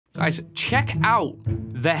Guys, check out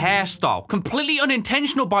the hairstyle. Completely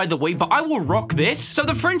unintentional, by the way, but I will rock this. So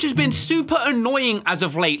the fringe has been super annoying as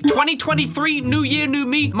of late. 2023, new year, new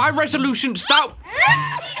me. My resolution,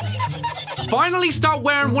 finally start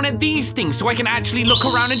wearing one of these things so I can actually look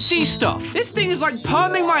around and see stuff. This thing is like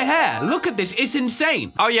perming my hair. Look at this, it's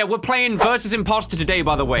insane. Oh yeah, we're playing versus imposter today,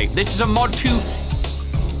 by the way. This is a mod 2.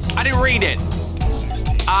 I didn't read it.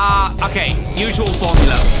 Okay, usual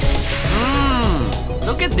formula.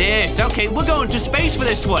 Look at this. Okay, we're going to space for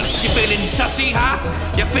this one. You feeling sussy, huh?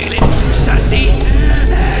 You feeling sussy?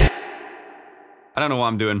 I don't know what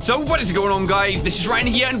I'm doing. So what is going on, guys? This is Ryan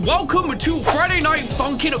here, and welcome to Friday Night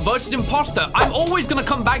Funkin versus Imposter. I'm always gonna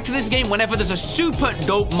come back to this game whenever there's a super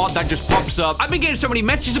dope mod that just pops up. I've been getting so many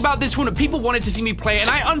messages about this one, and people wanted to see me play it, and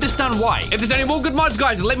I understand why. If there's any more good mods,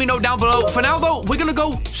 guys, let me know down below. For now, though, we're gonna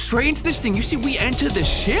go straight into this thing. You see, we entered the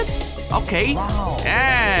ship. Okay. Wow.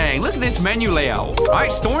 Dang, look at this menu layout. All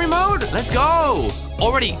right, story mode. Let's go.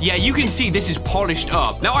 Already, yeah, you can see this is polished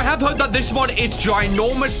up. Now, I have heard that this mod is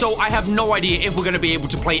ginormous, so I have no idea if we're going to be able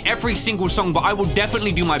to play every single song, but I will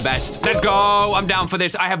definitely do my best. Let's go. I'm down for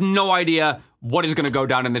this. I have no idea what is going to go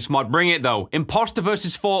down in this mod. Bring it, though. Imposter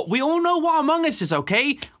versus 4. We all know what Among Us is,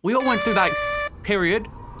 okay? We all went through that period.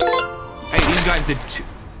 Hey, these guys did too.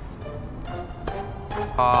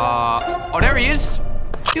 Oh, there he is.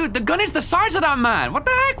 Dude, the gun is the size of that man. What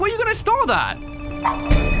the heck? Where are you going to store that?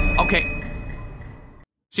 Okay.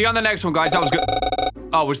 See you on the next one, guys. That was good.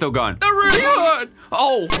 Oh, we're still going. That really hurt.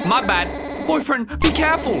 Oh, my bad. Boyfriend, be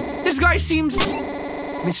careful. This guy seems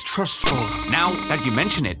mistrustful. Now that you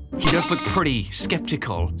mention it, he does look pretty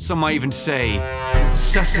skeptical. Some might even say,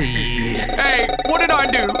 sussy. Hey, what did I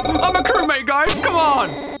do? I'm a crewmate, guys. Come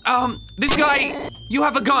on. This guy, you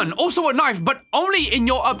have a gun, also a knife, but only in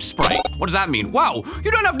your up spray. What does that mean? Wow,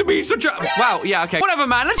 you don't have to be such a... Wow, yeah, okay. Whatever,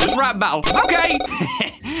 man. Let's just rap battle. Okay.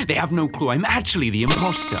 They have no clue. I'm actually the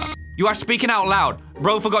imposter. You are speaking out loud.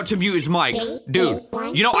 Bro forgot to mute his mic. Dude,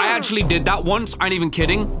 you know, I actually did that once. I ain't even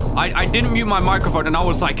kidding. I didn't mute my microphone, and I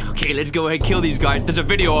was like, okay, let's go ahead and kill these guys. There's a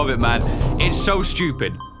video of it, man. It's so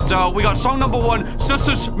stupid. So, we got song number 1,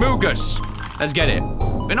 Sussus Mugus. Let's get it.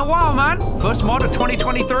 Been a while, man. First mod of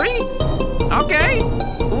 2023? Okay.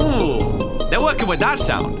 Ooh. They're working with that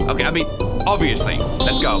sound. Okay, I mean, obviously.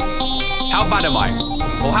 Let's go. How bad am I?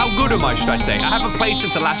 Or how good am I, should I say? I haven't played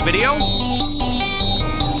since the last video.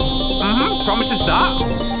 Promising start.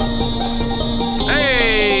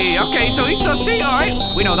 Hey, okay, so he's sussy, all right.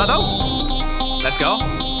 We know that, though. Let's go.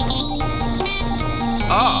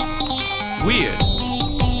 Weird.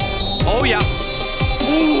 Oh, yeah.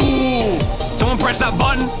 Ooh. Someone press that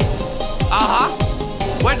button.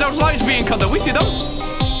 Where's those lights being cut, though? We see them.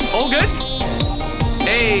 All good.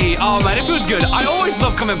 Hey, oh, man, it feels good. I always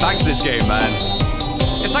love coming back to this game, man.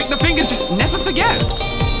 It's like the fingers just never forget.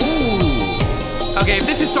 Ooh. Okay, if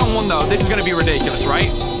this is song 1, though, this is gonna be ridiculous,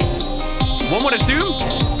 right? One would assume.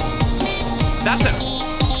 That's it.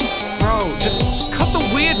 Bro, just cut the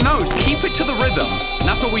weird notes. Keep it to the rhythm. And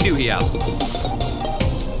that's what we do here.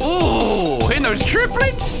 Ooh, in those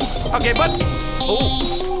triplets. Okay, bud.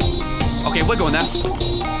 Oh. Okay, we're going there.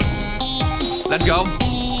 Let's go.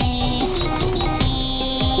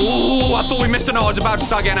 Ooh, I thought we missed a note. I was about to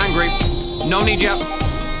start getting angry. No need yet.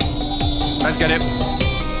 Let's get it.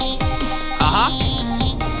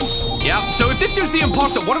 Yeah, so if this dude's the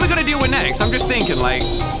imposter, what are we gonna deal with next? I'm just thinking, like,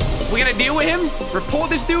 we're gonna deal with him? Report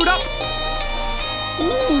this dude up?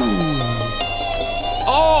 Ooh.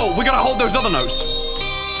 Oh, we gotta hold those other notes.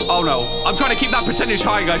 Oh no, I'm trying to keep that percentage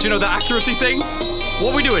high, guys. You know, the accuracy thing?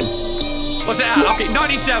 What are we doing? What's it at? Okay,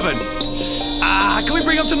 97. Can we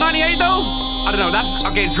bring up to 98 though? I don't know, that's,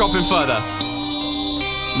 okay, it's dropping further.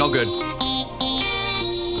 Not good.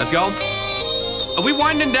 Let's go. Are we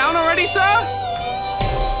winding down already, sir?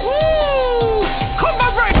 Woo!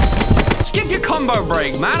 Combo break! Skip your combo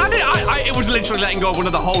break, man. It was literally letting go of one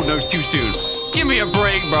of the hold notes too soon. Give me a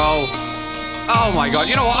break, bro. Oh my god.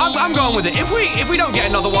 You know what? I'm going with it. If we don't get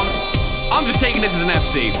another one, I'm just taking this as an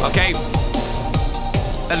FC, okay?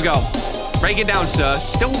 Let's go. Break it down, sir.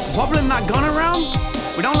 Still wobbling that gun around?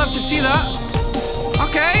 We don't love to see that.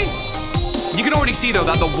 Okay. You can already see, though,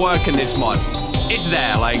 that the work in this mod, it's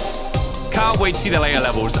there, like... Can't wait to see the later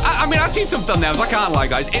levels. I mean, I've seen some thumbnails. I can't lie,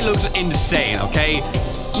 guys. It looks insane, okay?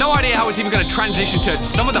 No idea how it's even going to transition to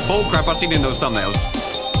some of the bullcrap I've seen in those thumbnails.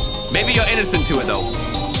 Maybe you're innocent to it, though.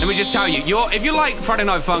 Let me just tell you, if you like Friday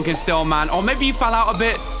Night Funkin' still, man, or maybe you fell out a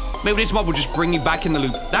bit, maybe this mod will just bring you back in the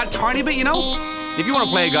loop. That tiny bit, you know? If you want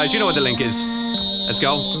to play it, guys, you know what the link is. Let's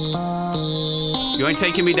go. You ain't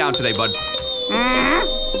taking me down today, bud.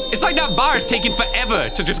 It's like that bar is taking forever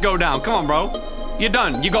to just go down. Come on, bro. You're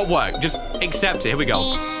done. You got work. Just accept it. Here we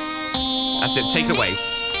go. That's it. Take it away.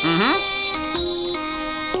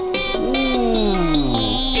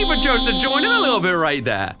 Ooh. Even chose to join in a little bit right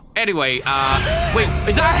there. Anyway, wait,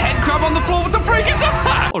 is that a head crab on the floor? What the freak is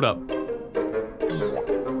that? Hold up.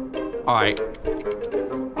 All right.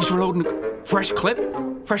 He's reloading. Fresh clip.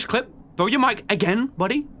 Fresh clip. Throw your mic again,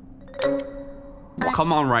 buddy.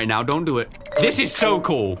 Come on right now. Don't do it. This is so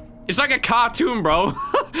cool. It's like a cartoon, bro.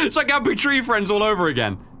 It's like our Tree Friends all over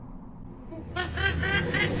again.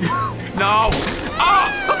 No. Oh!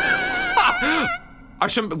 I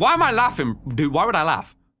shouldn't. Why am I laughing, dude? Why would I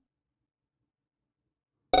laugh?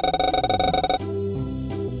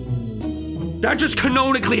 That just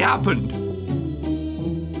canonically happened.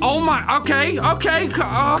 Oh my, okay.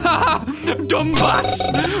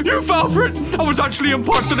 Dumbass. You fell for it. I was actually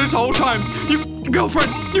imposter this whole time. You, girlfriend,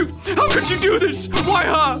 how could you do this? Why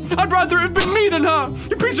her? I'd rather it have been me than her.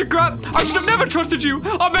 You piece of crap. I should have never trusted you.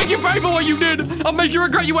 I'll make you pay for what you did. I'll make you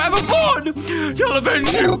regret you were ever born. I'll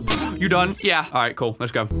avenge you. You done? Yeah. All right, cool.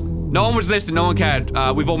 Let's go. No one was listening. No one cared.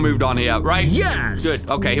 We've all moved on here, right? Yes. Good.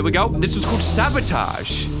 Okay, here we go. This was called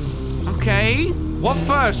sabotage. Okay. What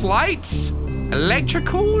first? Lights?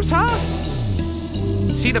 Electricals, huh?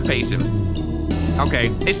 See the pacing. Okay,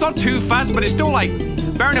 it's not too fast, but it's still like,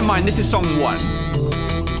 bearing in mind, this is song 1.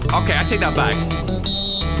 Okay, I take that back.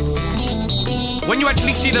 When you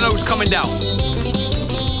actually see the notes coming down.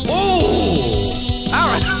 Oh!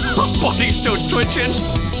 Alright, my body's still twitching.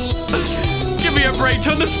 Give me a break,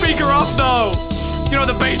 turn the speaker off though. You know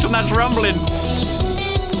the bass on that's rumbling.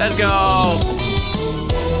 Let's go.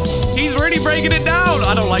 He's really breaking it down.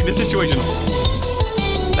 I don't like this situation.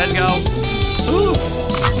 Let's go. Ooh,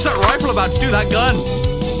 what's that rifle about to do? That gun.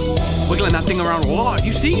 Wiggling that thing around a lot.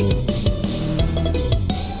 You see?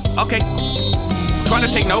 Okay. Trying to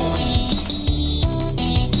take note.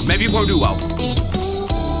 Maybe it won't do well.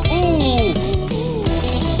 Ooh.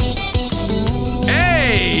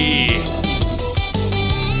 Hey.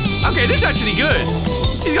 Okay, this is actually good.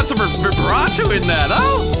 He's got some vibrato in there,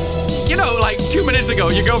 though. You know, like 2 minutes ago,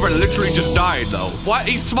 your girlfriend literally just died, though. What?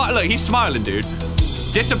 He's smiling. Look, he's smiling, dude.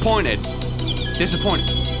 Disappointed.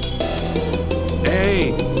 Disappointed.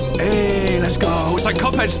 Hey, let's go. It's like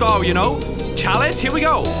Cuphead style, you know? Chalice, here we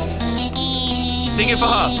go. Sing it for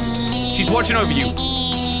her. She's watching over you.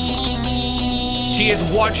 She is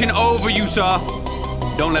watching over you, sir.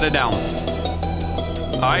 Don't let her down.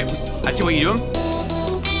 All right, I see what you're doing.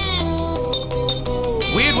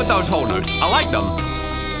 Weird with those whole notes. I like them.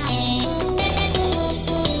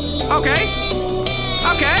 Okay.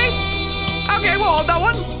 Okay, we'll hold that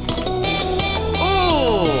one.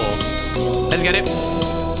 Oh, let's get it.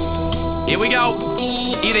 Here we go.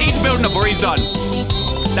 Either he's building up or he's done.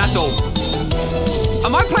 That's all.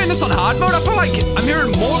 Am I playing this on hard mode? I feel like I'm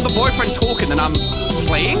hearing more of the boyfriend talking than I'm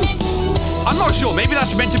playing. I'm not sure. Maybe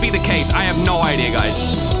that's meant to be the case. I have no idea, guys.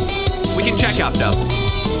 We can check after.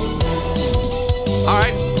 All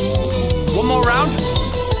right. One more round.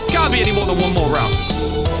 Can't be any more than one more round.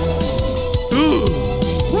 Ooh.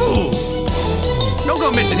 Ooh. Don't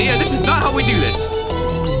go missing here. This is not how we do this.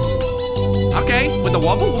 Okay, with the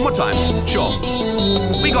wobble, one more time. Sure.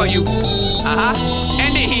 We got you.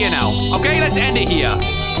 End it here now. Okay, let's end it here.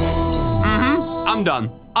 I'm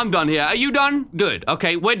done. I'm done here. Are you done? Good.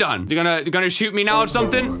 Okay, we're done. You're gonna shoot me now or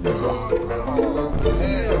something?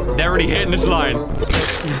 They're already hitting this line.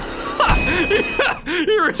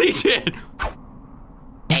 He really did.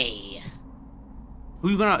 Hey. Who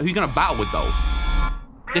you gonna battle with though?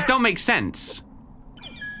 This don't make sense.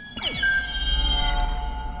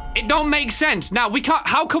 It don't make sense. Now, we can't,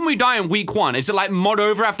 how can we die in week 1? Is it like mod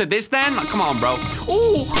over after this then? Like, come on, bro.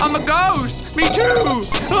 Ooh, I'm a ghost. Me too.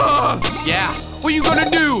 Yeah. What are you gonna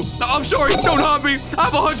do? No, I'm sorry, don't hurt me. I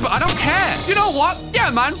have a husband, I don't care. You know what? Yeah,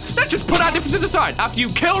 man, let's just put our differences aside. After you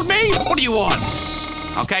killed me, what do you want?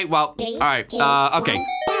 Okay, well, all right, okay.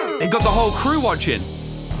 They got the whole crew watching.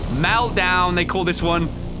 Meltdown, they call this one.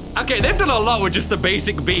 Okay, they've done a lot with just the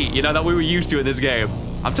basic beat, you know, that we were used to in this game.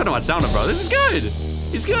 I'm turning my sound up, bro. This is good.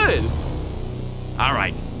 It's good. All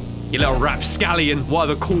right, you little rapscallion. What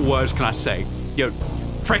other cool words can I say? Yo,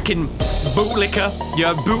 frickin' bootlicker.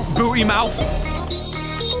 Yo, booty mouth.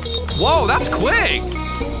 Whoa, that's quick.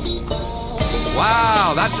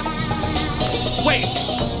 Wow, that's... Wait.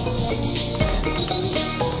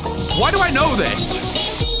 Why do I know this?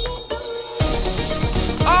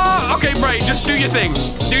 Oh, okay, Bray, just do your thing.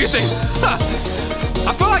 Do your thing.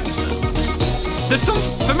 I feel like there's some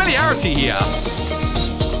familiarity here.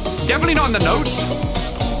 Definitely not in the notes,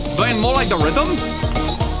 but in more like the rhythm.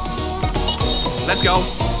 Let's go.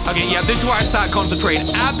 Okay, yeah, this is where I start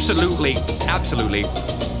concentrating. Absolutely, absolutely.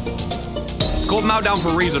 It's called Meltdown for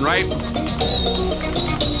a reason, right?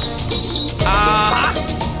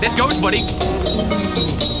 This goes, buddy.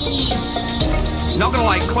 Not gonna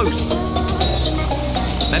lie, close.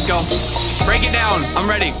 Let's go. Break it down. I'm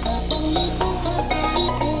ready.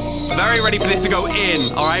 Very ready for this to go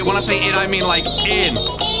in. All right. When I say in, I mean like in.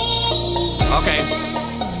 Okay.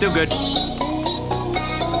 Still good.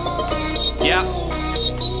 Yeah.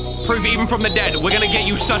 Proof even from the dead. We're gonna get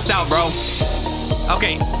you sussed out, bro.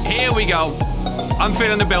 Okay. Here we go. I'm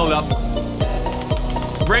feeling the build-up.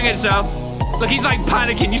 Bring it, sir. Look, he's like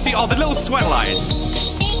panicking. You see, oh, the little sweat line.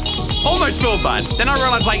 Almost feel bad. Then I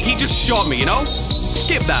realized, like, he just shot me, you know?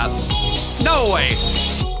 Skip that. No way.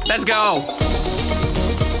 Let's go.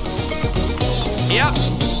 Yep.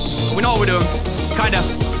 We know what we're doing. Kinda.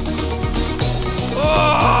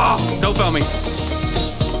 Oh, don't fail me.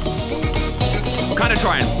 I'm kinda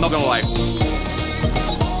trying, not gonna lie.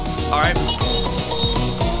 Alright.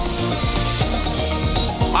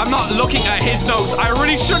 I'm not looking at his notes. I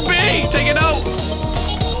really should be. Take it out.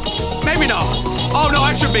 Maybe not. Oh, no,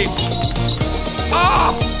 I should be.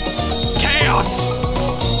 Ah! Oh, chaos.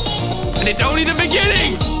 And it's only the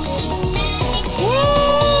beginning.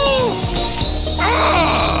 Woo!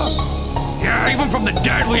 Ah! Yeah, even from the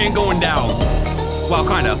dead, we ain't going down. Well,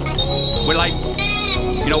 kind of. We're like,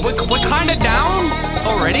 you know, we're kind of down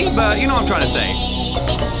already, but you know what I'm trying to say.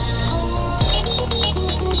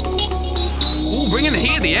 Ooh, bringing the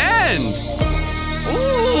heat at the end.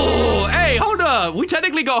 Ooh, hey, hold up. We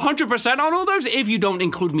technically got 100% on all those if you don't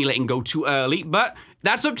include me letting go too early, but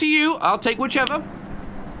that's up to you. I'll take whichever.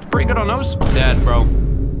 Pretty good on those. Dead, bro.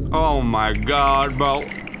 Oh my God, bro.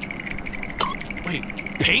 Wait,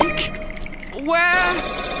 pink? Where?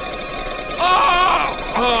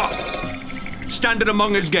 Oh! Standing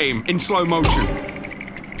Among Us game in slow motion.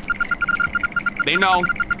 They know.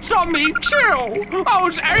 It's not me, chill. I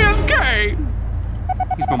was AFK.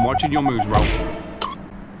 He's been watching your moves, bro.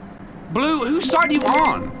 Blue, whose side are you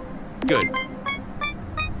on? Good.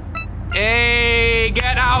 Hey,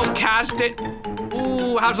 get out, cast it.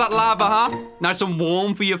 Ooh, how's that lava, huh? Nice and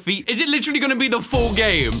warm for your feet. Is it literally gonna be the full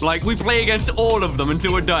game? Like, we play against all of them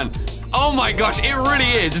until we're done. Oh my gosh, it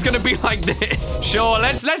really is. It's gonna be like this. Sure,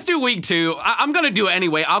 let's do week 2. I'm gonna do it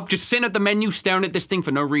anyway. I'll just sit at the menu staring at this thing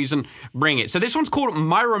for no reason. Bring it. So this one's called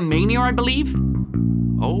Myromania, I believe.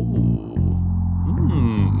 Oh.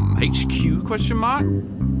 HQ question mark?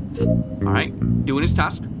 All right, doing his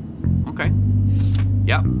task. Okay.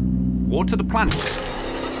 Yep. Water the plants.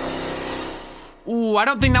 Ooh, I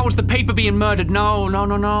don't think that was the paper being murdered. No.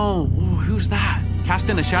 Ooh, who's that? Cast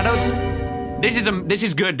in the shadows? This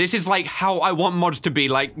is good. This is like how I want mods to be.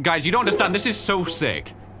 Like, guys, you don't understand. This is so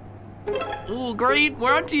sick. Ooh, great.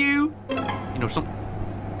 We're on to you. You know,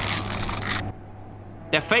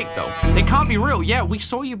 they're fake, though. They can't be real. Yeah, we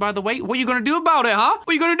saw you, by the way. What are you gonna do about it, huh? What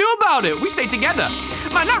are you gonna do about it? We stayed together.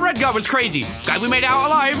 Man, that red guy was crazy. Guy, we made it out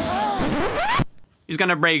alive. He's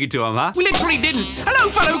gonna break it to him, huh? We literally didn't. Hello,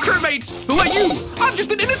 fellow crewmates. Who are you? I'm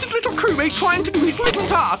just an innocent little crewmate trying to do his little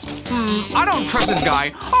task. I don't trust this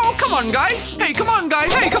guy. Oh, come on, guys. Hey, come on,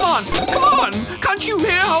 guys. Hey, come on. Come on. Can't you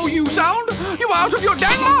hear how you sound? You out of your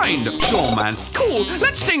damn mind. Sure, man. Cool.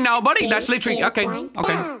 Let's sing now, buddy. That's literally... Okay.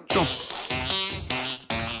 Sure.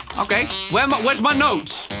 Okay. Where's my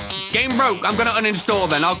notes? Game broke. I'm gonna uninstall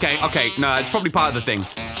then. Okay. No, it's probably part of the thing.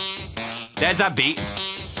 There's that beat.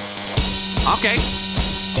 Okay.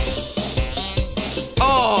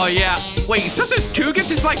 Oh, yeah. Wait, Sussex Cougars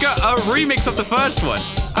is like a remix of the first one.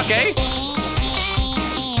 Okay.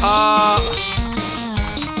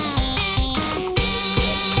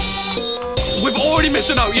 We've already missed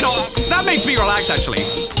a note. You know, that makes me relax, actually.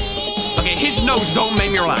 Okay, his notes don't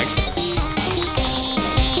make me relax.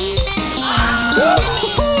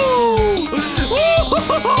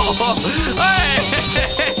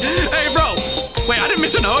 Hey, bro. Wait, I didn't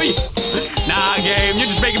miss a note. Nah, game, you're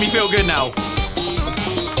just making me feel good now.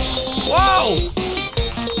 Whoa!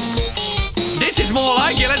 This is more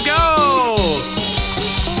like it, let's go!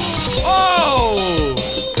 Whoa!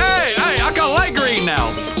 Hey, I got light green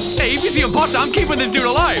now. Hey, if you see a box, I'm keeping this dude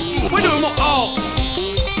alive. We're doing more, oh!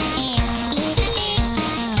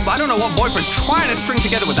 But I don't know what boyfriend's trying to string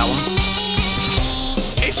together with that one.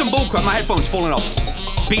 It's some bullcrap, my headphone's falling off.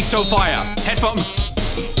 Be so fire. Headphone.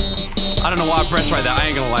 I don't know why I pressed right there, I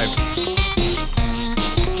ain't gonna lie.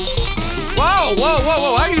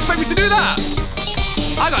 Whoa, how do you expect me to do that?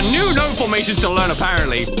 I got new note formations to learn,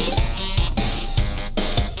 apparently.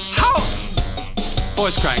 How?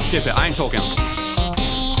 Voice crack, skip it, I ain't talking.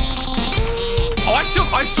 Oh,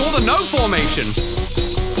 I saw the note formation.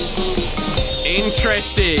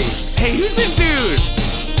 Interesting. Hey, who's this dude?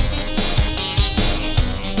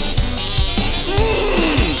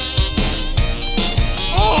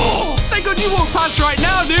 Oh! Thank God you walked past right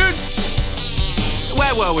now, dude.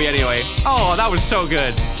 Where were we anyway? Oh, that was so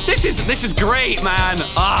good. This is great, man.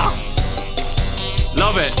 Ah,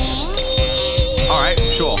 love it. All right,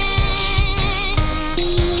 sure.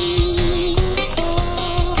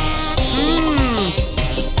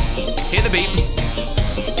 Hear the beat.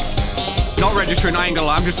 Not registering. I ain't gonna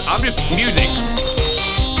lie. I'm just music.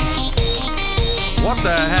 What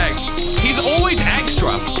the heck? He's always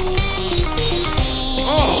extra.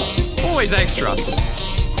 Oh, always extra.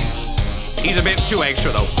 He's a bit too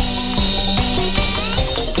extra, though.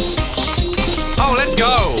 Oh, let's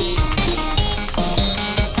go.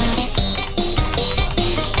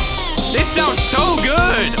 This sounds so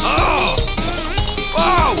good. Oh.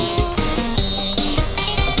 Oh.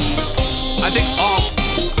 I think, oh,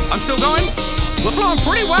 I'm still going. We're flowing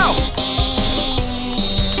pretty well.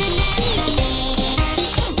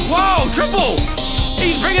 Whoa, triple.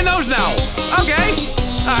 He's bringing those now. Okay.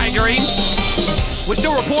 All right, green. We're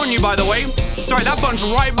still reporting you, by the way. Sorry, that button's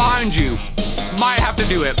right behind you. Might have to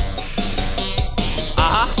do it.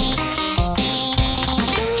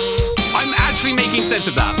 I'm actually making sense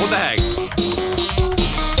of that. What the heck?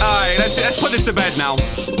 Alright, let's put this to bed now.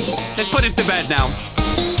 Let's put this to bed now.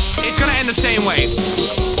 It's gonna end the same way.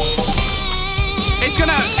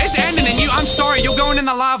 It's ending in you. I'm sorry, you're going in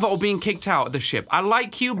the lava or being kicked out of the ship. I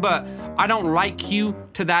like you, but I don't like you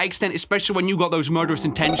to that extent, especially when you got those murderous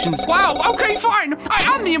intentions. Wow, okay, fine. I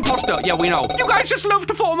am the imposter. Yeah, we know. You guys just love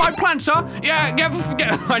to follow my plan, sir. Yeah,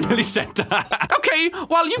 I nearly said that. Okay,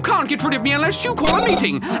 well, you can't get rid of me unless you call a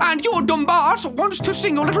meeting. And your dumb boss wants to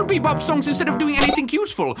sing your little bebop songs instead of doing anything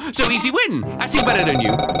useful. So easy win. I sing better than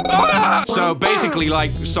you. Ah! So basically,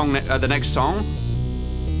 like, the next song.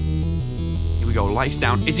 Here we go, lights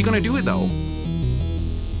down. Is he gonna do it, though?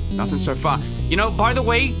 Nothing so far. You know, by the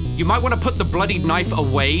way, you might want to put the bloodied knife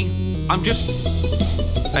away. I'm just...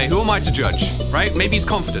 Hey, who am I to judge, right? Maybe he's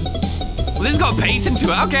confident. Well, this has got pace into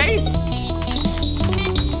it, okay.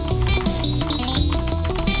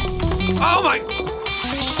 Oh my...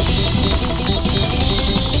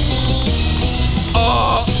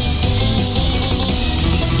 Oh...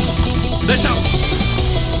 Let's out.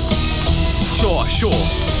 Sure.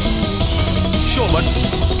 Sure, bud.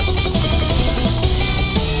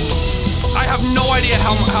 I have no idea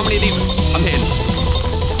how many of these I'm hitting.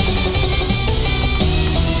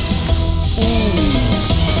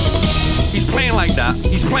 Ooh. He's playing like that.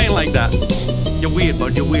 He's playing like that. You're weird,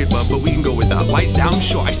 bud. You're weird, bud. But we can go with that. Lights down,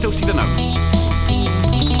 sure. I still see the notes.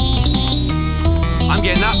 I'm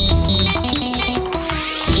getting that.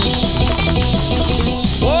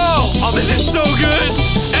 Whoa! Oh, this is so good.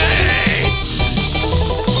 Hey!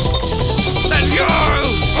 Let's go!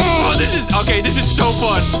 Oh, this is okay. This is so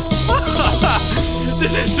fun.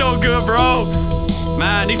 This is so good, bro.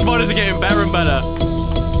 Man, these modders are getting better and better.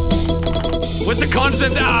 With the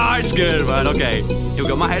concept, it's good, man. Okay, here we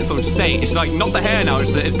go. My headphones stay. It's like not the hair now.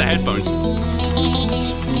 It's the headphones.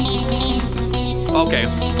 Okay.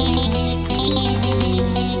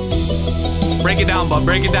 Break it down, bud.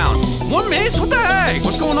 Break it down. 1 minute? What the heck?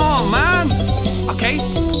 What's going on, man? Okay.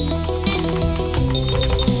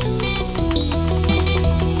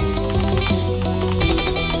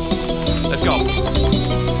 Let's go.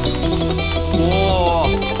 Whoa.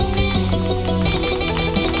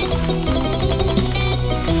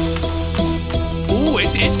 Ooh,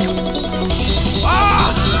 it's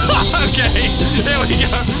ah! Okay, here we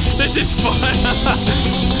go. This is fun.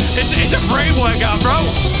 It's a brain workout, bro.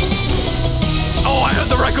 Oh, I heard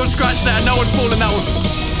the record scratch there. No one's falling that one.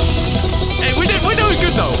 Hey, we're doing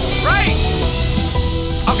good though, right?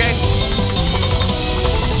 Okay.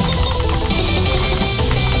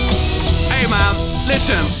 Hey, man,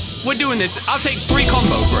 listen, we're doing this. I'll take 3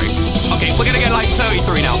 combo break. Okay, we're gonna get like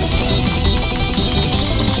 33 now.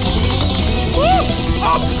 Woo!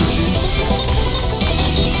 Up!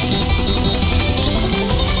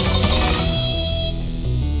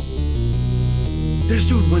 This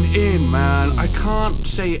dude went in, man. I can't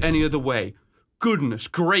say it any other way. Goodness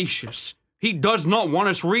gracious. He does not want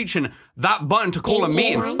us reaching that button to call a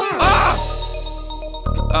meeting. Ah!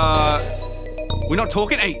 We're not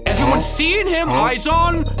talking? Hey, everyone's seeing him? Eyes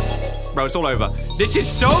on? Bro, it's all over. This is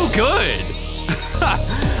so good.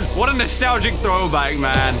 What a nostalgic throwback,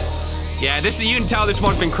 man. Yeah, you can tell this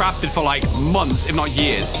mod's been crafted for like months, if not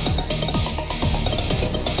years.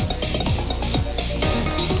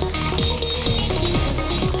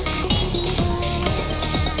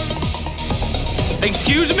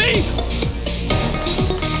 Excuse me?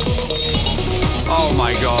 Oh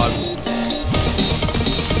my god.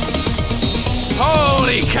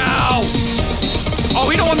 Holy cow! Oh,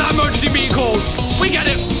 we don't want that emergency being called. We get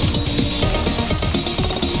it.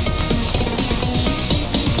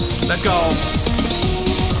 Let's go.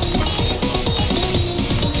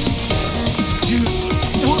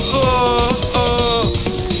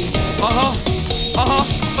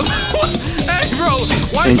 Hey, bro,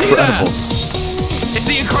 why is he there? It's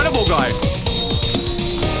the incredible guy.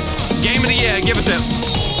 Game of the year, give us it.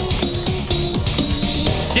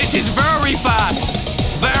 This is very fast,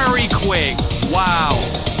 very quick. Wow.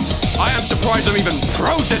 I am surprised I'm even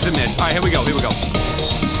processing this. All right, here we go, here we go.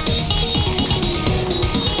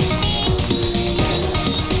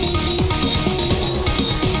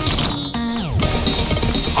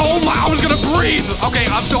 Oh my, I was gonna breathe. Okay,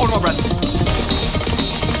 I'm still holding my breath.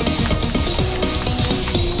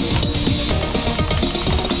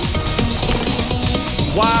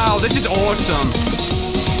 Wow, this is awesome.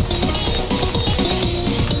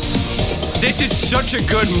 This is such a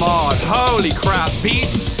good mod. Holy crap,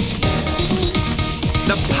 beats.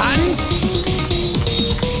 The pants.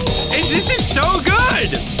 This is so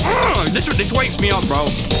good. This wakes me up, bro.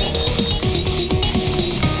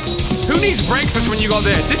 Who needs breakfast when you got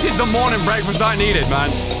this? This is the morning breakfast I needed,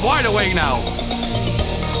 man. Wide awake now.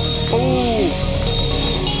 Oh.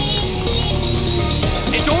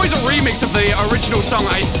 It's always a remix of the original song,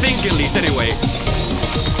 I think, at least, anyway.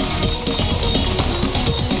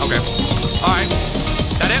 Okay. Alright.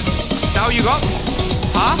 That it? That what you got?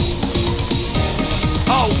 Huh?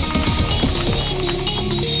 Oh.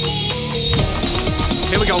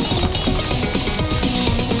 Here we go.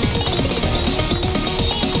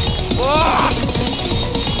 Oh!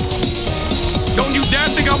 Don't you dare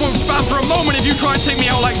think I won't spam for a moment if you try and take me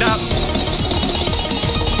out like that.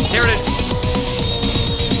 Here it is.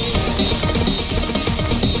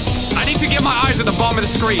 I need to get my eyes at the bottom of the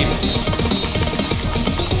screen.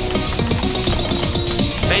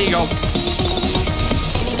 There you go.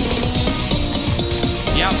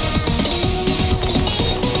 Yep.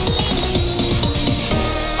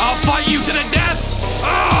 I'll fight you to the death.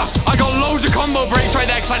 Ah! I got loads of combo breaks right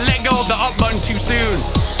there because I let go of the up button too soon.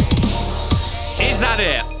 Is that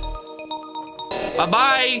it?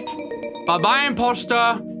 Bye-bye. Bye-bye,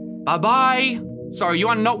 imposter. Bye-bye. Sorry, you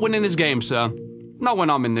are not winning this game, sir. Not when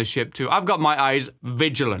I'm in this ship, too. I've got my eyes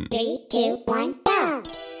vigilant. 3, 2, 1, go!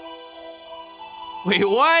 Wait,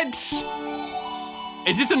 what?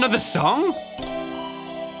 Is this another song?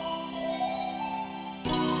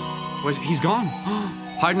 He's gone.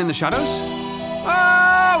 Hiding in the shadows?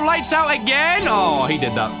 Oh, lights out again? Oh, he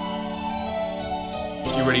did that.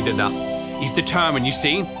 He really did that. He's determined, you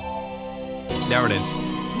see? There it is.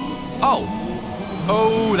 Oh.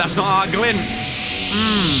 Oh, that's not our glint.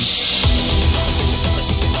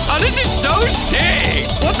 Oh, this is so sick!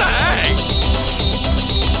 What the heck?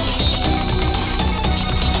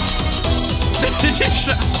 This is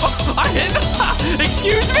so... Oh, I hit that!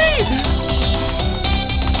 Excuse me?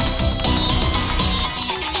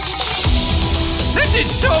 This is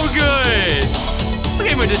so good! Look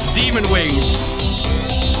at him with his demon wings.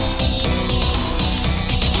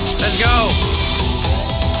 Let's go.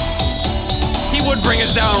 He would bring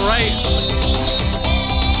us down, right?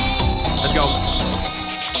 Let's go.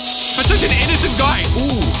 For such an innocent guy.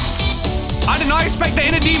 Ooh. I did not expect the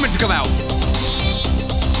inner demon to come out.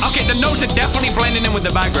 Okay, the notes are definitely blending in with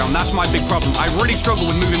the background. That's my big problem. I really struggle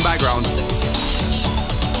with moving backgrounds.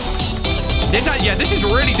 This is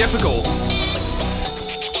really difficult.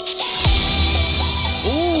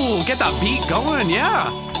 Ooh, get that beat going, yeah.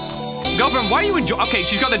 Girlfriend, why are you enjoying? Okay,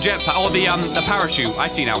 she's got the jetpack or the parachute. I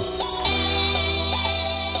see now.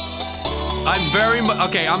 I'm very much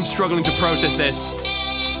okay. I'm struggling to process this.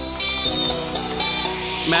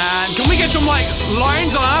 Man, can we get some like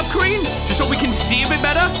lines on our screen just so we can see a bit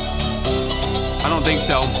better? I don't think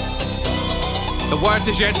so. The worst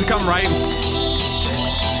is yet to come, right?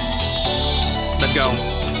 Let's go.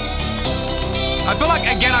 I feel like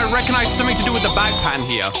again I recognize something to do with the back pan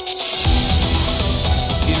here.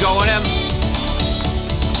 He's going in.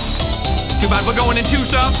 Too bad we're going in too,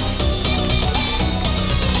 sir.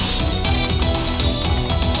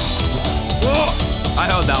 Whoa! I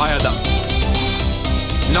heard that, I heard that.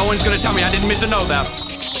 No one's gonna tell me I didn't miss a note there.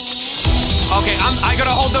 Okay, I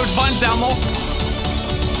gotta hold those buttons down more.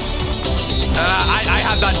 I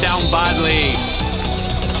had that down badly.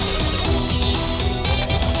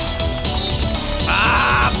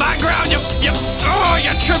 Ah, background,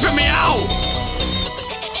 you're tripping me out.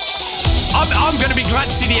 I'm gonna be glad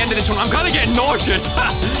to see the end of this one. I'm kind of getting nauseous.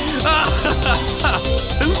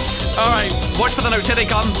 All right, watch for the notes. Here they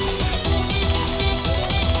come.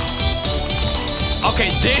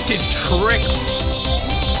 Okay, this is trick.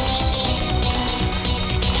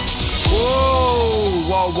 Whoa,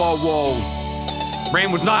 whoa, whoa, whoa.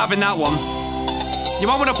 Rain was not having that one. You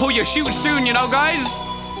might want to pull your chute soon, you know, guys.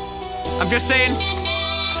 I'm just saying.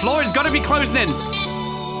 Floor has got to be closing in.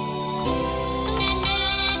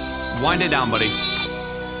 Wind it down, buddy.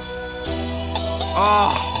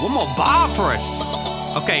 Oh, one more bar for us.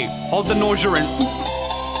 Okay, hold the nausea in.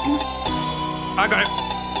 I got it.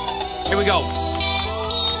 Here we go.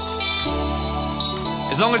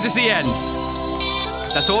 As long as it's the end.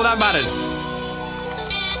 That's all that matters.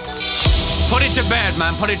 Put it to bed,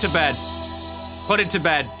 man. Put it to bed. Put it to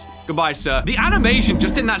bed. Goodbye, sir. The animation,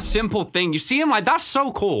 just in that simple thing. You see him like, that's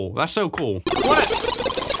so cool. That's so cool. What a...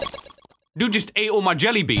 Dude just ate all my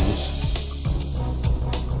jelly beans.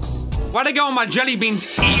 Why'd I go on my jelly beans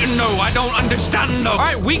eaten? No, I don't understand though. All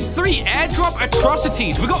right, week 3, airdrop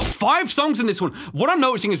atrocities. We got 5 songs in this one. What I'm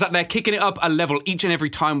noticing is that they're kicking it up a level each and every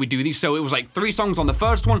time we do these. So it was like 3 songs on the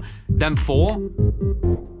first one, then 4.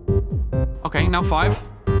 Okay, now 5.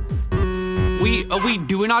 Are we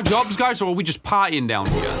doing our jobs, guys, or are we just partying down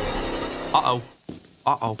here? Uh-oh.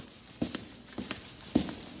 Uh-oh.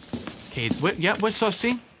 Okay, yeah, we're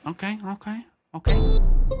sussy. Okay.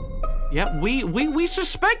 Yeah, we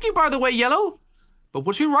suspect you, by the way, Yellow. But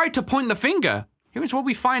was you right to point the finger? Here's what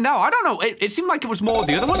we find out. I don't know. It seemed like it was more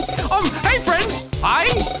the other one. Hey, friends.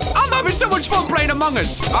 I'm having so much fun playing Among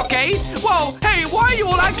Us. Okay. Well, hey, why are you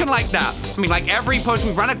all acting like that? I mean, like, every person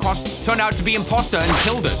we've ran across turned out to be imposter and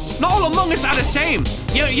killed us. Not all Among Us are the same.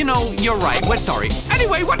 You know, you're right. We're sorry.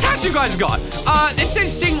 Anyway, what task you guys got? It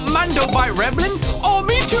says sing Mando by Reblin. Oh,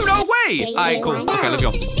 me too. No way. All right, cool. Okay, let's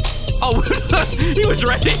go. Oh, he was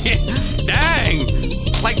ready. Dang.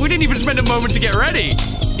 Like, we didn't even spend a moment to get ready.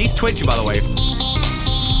 He's twitching, by the way.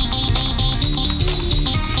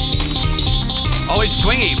 Oh, it's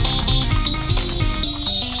swingy.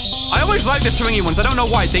 I always like the swingy ones. I don't know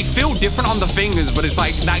why. They feel different on the fingers, but it's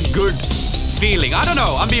like that good feeling. I don't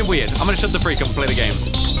know. I'm being weird. I'm gonna shut the freak up and play the game.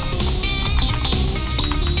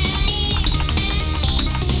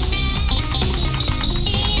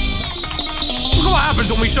 Look what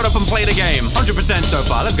happens when we shut up and play the game. 100% so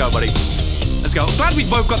far. Let's go, buddy. Let's go. Glad we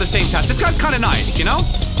both got the same task. This guy's kind of nice, you know?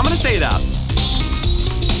 I'm gonna say that.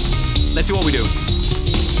 Let's see what we do.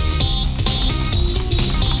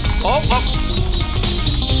 Oh.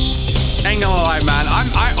 Ain't gonna lie, man.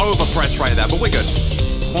 I overpressed right there, but we're good.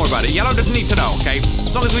 Don't worry about it. Yellow doesn't need to know, okay?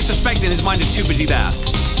 As long as we suspect it, his mind is too busy there.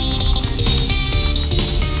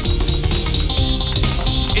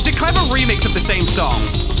 It's a clever remix of the same song.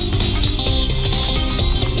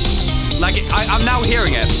 Like, I'm now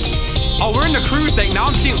hearing it. Oh, we're in the cruise deck. Now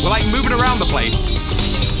I'm seeing, we're like moving around the place.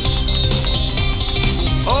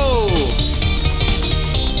 Oh.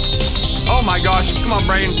 Oh my gosh. Come on,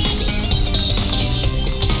 brain.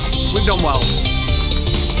 We've done well.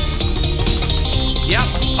 Yep.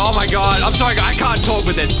 Oh my god. I'm sorry, I can't talk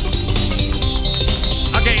with this.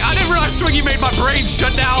 Okay, I didn't realize Swiggy made my brain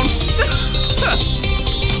shut down.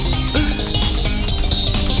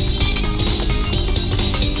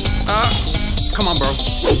 Come on, bro.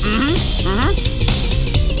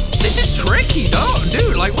 This is tricky, though,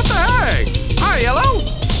 dude. Like, what the heck? Hi, Yellow.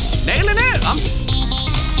 Nailing it. I'm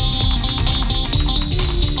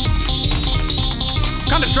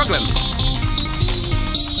kind of struggling.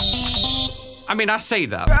 I mean, I say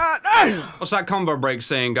that. What's that combo break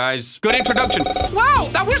saying, guys? Good introduction. Wow,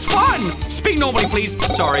 that was fun. Speak normally, please.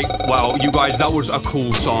 Sorry. Wow, you guys, that was a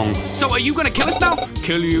cool song. So, are you gonna kill us now?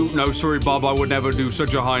 Kill you? No, sorry, Bob. I would never do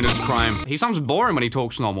such a heinous crime. He sounds boring when he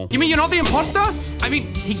talks normal. You mean you're not the imposter? I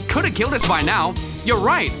mean, he could have killed us by now. You're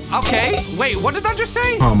right. Okay. Wait, what did I just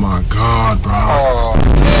say? Oh my god, bro.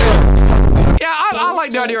 Yeah, I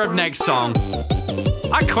like the idea of next song.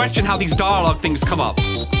 I question how these dialogue things come up.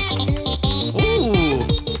 Ooh.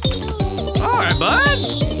 Alright, bud.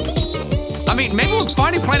 I mean, maybe we're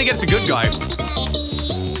finally playing against a good guy.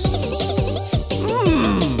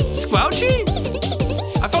 Squelchy?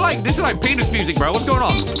 I feel like this is like penis music, bro. What's going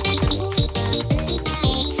on?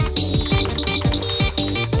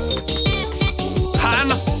 Pan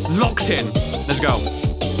locked in. Let's go.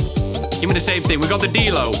 Give me the same thing. We got the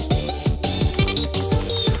D-Lo.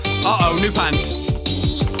 Uh-oh, new pants.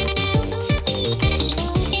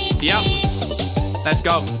 Yep. Let's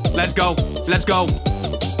go. Let's go. Let's go.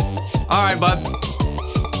 All right, bud.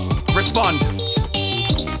 Respond.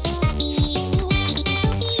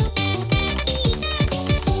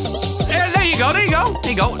 Yeah, there you go. There you go.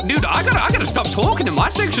 There you go. Dude, I gotta stop talking in my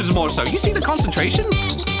sections more so. You see the concentration?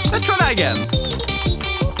 Let's try that again.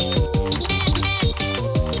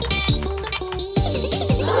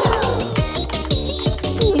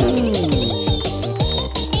 Ooh.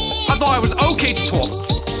 I thought I was okay to talk.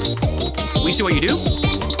 We see what you do?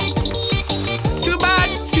 Too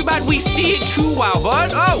bad we see it too well,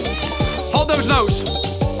 bud. Oh, hold those notes.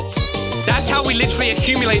 That's how we literally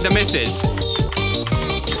accumulate the misses.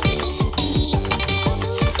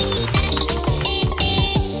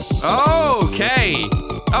 Okay.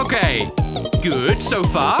 Okay. Good so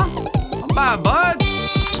far. Not bad, bud.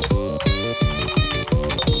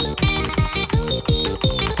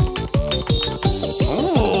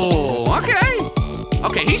 Oh, okay.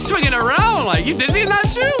 Okay, he's swinging around. Like, you dizzy in that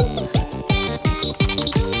shoe?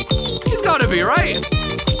 He's gotta be right.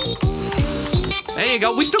 There you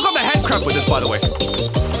go. We still got the head crab with us, by the way.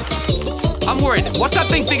 I'm worried. What's that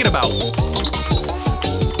thing thinking about?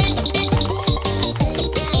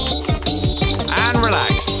 And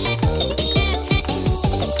relax.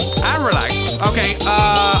 And relax. Okay,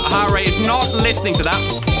 heart rate is not listening to that.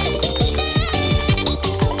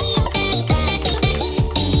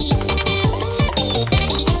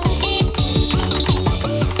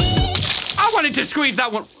 I wanted to squeeze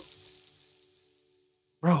that one.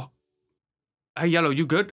 Bro. Hey, Yellow, you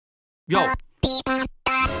good? Yo.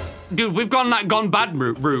 Dude, we've gone that gone bad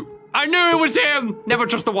route. I knew it was him! Never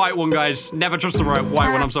trust the white one, guys. Never trust the white one,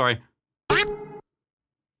 I'm sorry.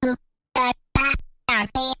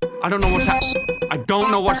 I don't know what's happening. I don't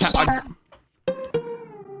know what's happening.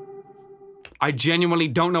 I genuinely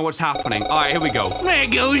don't know what's happening. Alright, here we go. There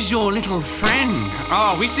goes your little friend.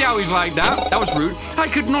 Oh, we see how he's like that. That was rude. I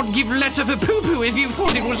could not give less of a poo-poo if you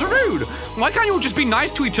thought it was rude. Why can't you all just be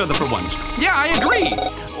nice to each other for once? Yeah, I agree.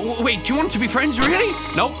 Wait, do you want to be friends, really?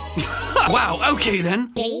 Nope. Wow, okay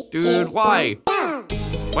then. Dude, why?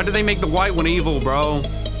 Why did they make the white one evil, bro?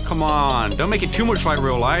 Come on, don't make it too much like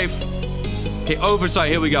real life. Okay,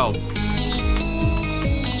 oversight, here we go.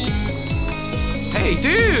 Hey,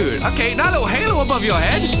 dude. Okay, that little halo above your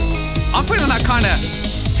head. I'm feeling that kind of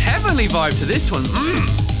heavenly vibe to this one.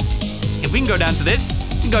 If we can go down to this.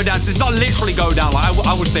 We can go down to this. Not literally go down. Like,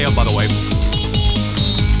 I would stay up, by the way.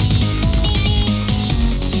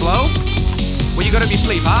 Slow? Well, you gotta be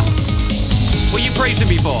asleep, huh? What are you praising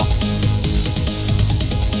me for?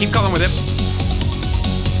 Keep coming with it.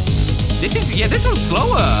 This one's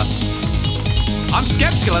slower. I'm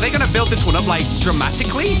skeptical. Are they gonna build this one up, like,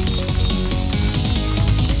 dramatically?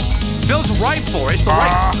 Feels ripe for it. It's the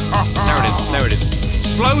right. There it is. There it is.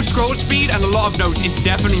 Slow scroll speed and a lot of notes is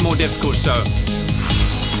definitely more difficult, so.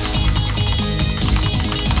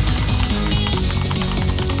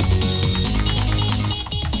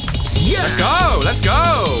 Yes. Let's go. Let's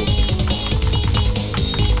go.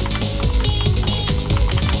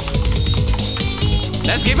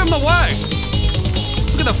 Let's give him the work.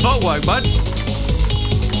 Look at the footwork, bud.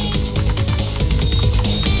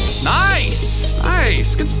 Nice.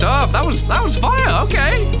 Nice, good stuff. That was fire.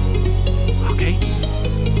 Okay. Okay.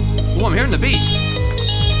 Oh, I'm hearing the beat.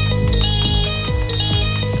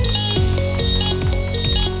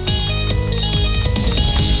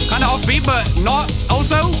 Kind of offbeat, but not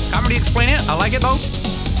also. Can't really explain it. I like it though.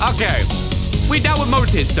 Okay. We dealt with most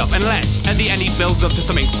of his stuff, unless at the end he builds up to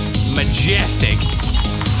something majestic.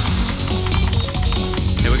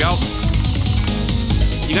 Here we go.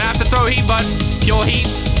 You're gonna have to throw heat, bud. Pure heat.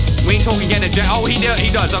 We ain't talking getting a jet. Oh, he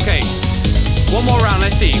does. Okay. One more round.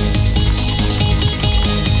 Let's see.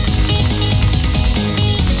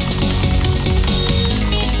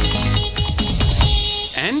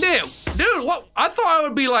 End it. Dude, what? I thought I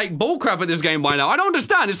would be like bullcrap at this game by now. I don't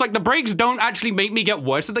understand. It's like the breaks don't actually make me get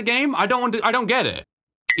worse at the game. I don't get it.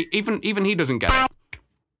 Even he doesn't get it.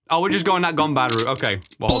 Oh, we're just going that gone bad route. Okay.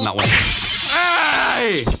 We're holding that one.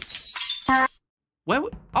 Hey! Where?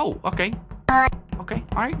 Oh, okay. Okay,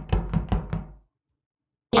 alright.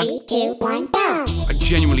 3, 2, 1, go! I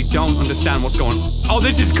genuinely don't understand what's going on. Oh,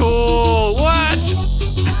 this is cool! What?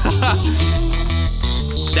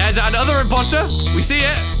 There's another imposter. We see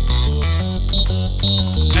it.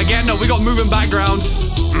 Again, no, we got moving backgrounds.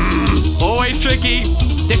 Always tricky.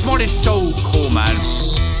 This one is so cool, man.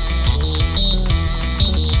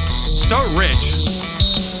 So rich.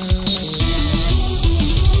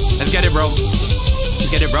 Let's get it, bro.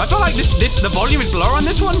 Get it, bro. I feel like the volume is lower on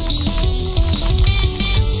this one.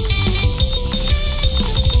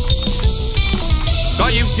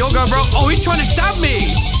 Got you. You'll go, bro. Oh, he's trying to stab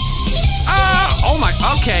me. Ah! Oh my.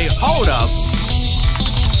 Okay, hold up.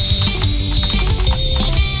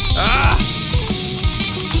 Ah!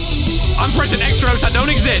 I'm pressing extras that don't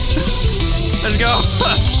exist. Let's go.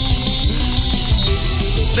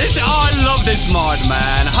 Oh, I love this mod,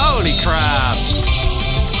 man. Holy crap.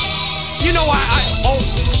 You know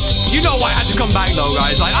you know why I had to come back though,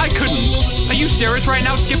 guys. Like, I couldn't. Are you serious right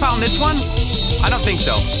now? Skip out on this one? I don't think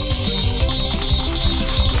so.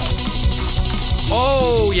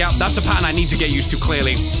 Oh, yeah, that's a pattern I need to get used to,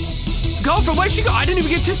 clearly. Girlfriend, where'd she go? I didn't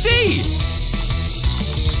even get to see.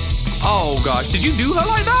 Oh, gosh. Did you do her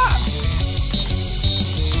like that?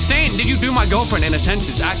 saying, did you do my girlfriend? In a sense,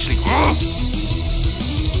 it's actually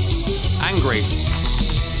angry.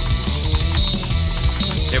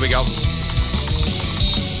 Here we go.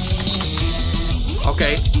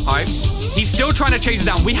 Okay, all right. He's still trying to chase it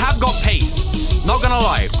down. We have got pace. Not gonna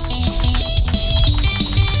lie.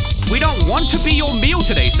 We don't want to be your meal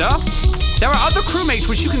today, sir. There are other crewmates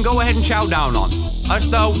which you can go ahead and chow down on. Us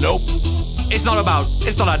though? Nope. It's not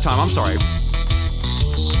that time. I'm sorry.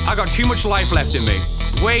 I got too much life left in me.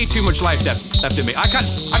 Way too much life left in me. I can't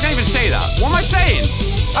even say that. What am I saying?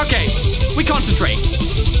 Okay, we concentrate.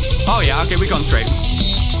 Oh yeah, okay, we concentrate.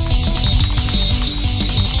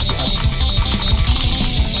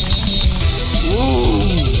 Ooh.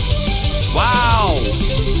 Wow.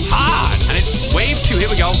 Hard. And it's wave 2. Here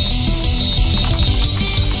we go.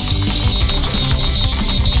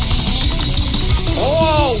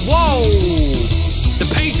 Oh, whoa. The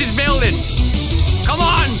pace is building. Come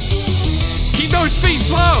on. Keep those feet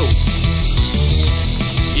slow.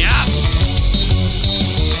 Yeah.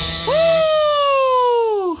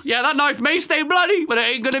 Woo. Yeah, that knife may stay bloody, but it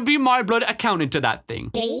ain't gonna be my blood accounting to that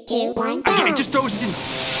thing. 3, 2, 1, Okay, it just throws us in.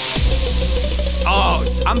 Oh,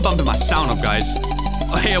 I'm bumping my sound up, guys.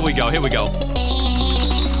 Oh, here we go, here we go.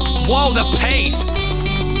 Whoa, the pace.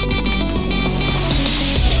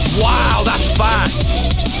 Wow, that's fast.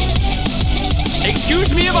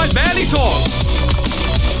 Excuse me if I barely talk.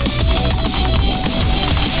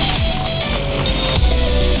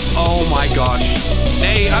 Oh my gosh.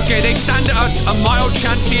 They stand a mild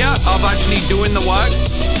chance here of actually doing the work.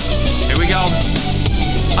 Here we go.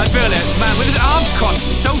 I feel it. Man, with his arms crossed,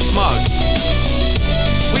 so smug.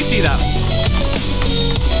 We see that.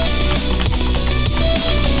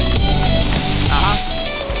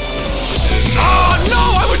 Oh,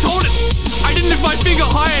 no! I was holding... I didn't lift my finger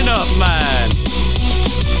high enough, man.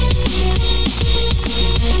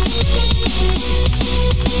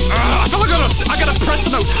 I feel like I gotta press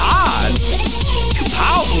the notes hard. It's too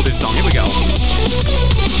powerful, this song. Here we go.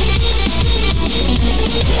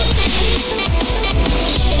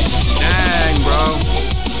 Dang, bro.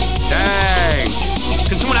 Dang.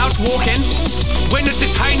 Can someone else walk in? Witness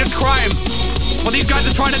this heinous crime. What these guys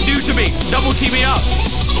are trying to do to me. Double team me up.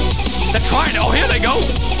 They're trying. Oh, here they go.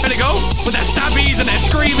 Here they go. With their stabbies and their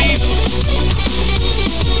screamies.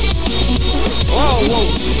 Whoa, whoa.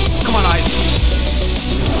 Come on, eyes.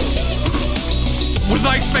 Was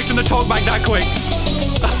not expecting to talk back that quick.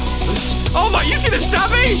 Oh my, you see the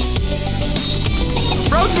stabby?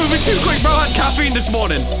 Bro's moving too quick. Bro had caffeine this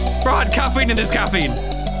morning. Bro had caffeine in his caffeine.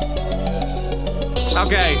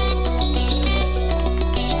 Okay.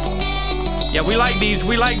 Yeah, we like these.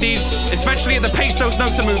 We like these. Especially at the pace those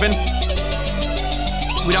notes are moving.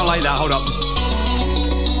 We don't like that. Hold up.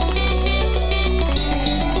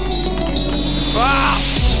 Ah!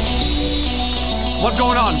 What's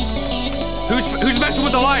going on? Who's messing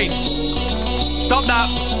with the lights? Stop that.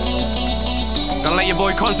 Gotta let your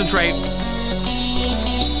boy concentrate.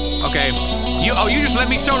 Okay. You just let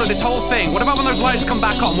me solo this whole thing. What about when those lights come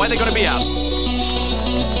back on? Where are they gonna be at?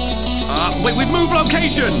 Wait, we've moved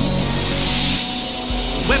location.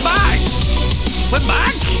 We're back. We're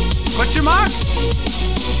back? Question mark?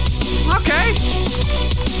 Okay.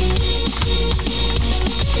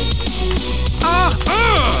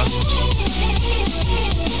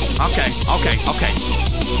 Okay.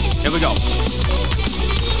 Here we go.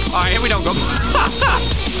 Alright, here we don't go.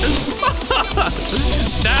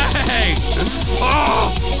 Dang!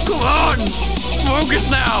 Oh, come on! Focus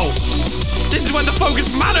now! This is when the focus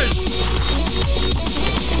matters!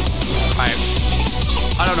 Alright.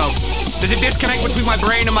 I don't know. Does it disconnect between my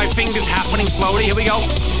brain and my fingers happening slowly? Here we go.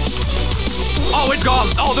 Oh, it's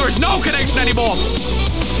gone! Oh, there is no connection anymore!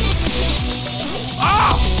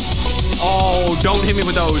 Ah! Oh, don't hit me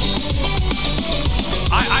with those.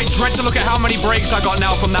 I dread to look at how many breaks I got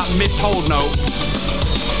now from that missed hold note.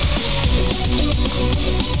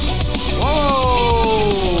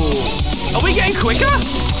 Whoa! Are we getting quicker?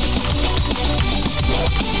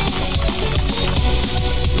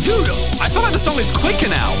 Dude, I feel like the song is quicker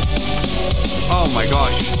now. Oh my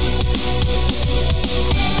gosh.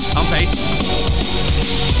 On pace.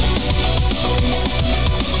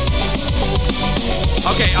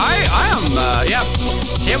 Okay, I am, yeah.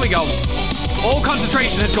 Here we go. All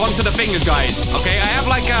concentration has gone to the fingers, guys. Okay, I have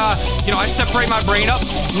like, I separate my brain up.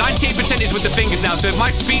 98% is with the fingers now, so if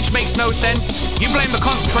my speech makes no sense, you blame the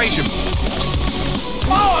concentration.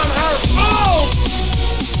 Oh, I'm hurt. Oh!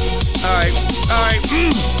 All right.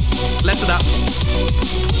 Less of that.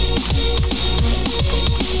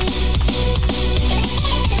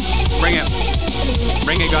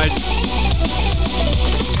 Bring it, guys.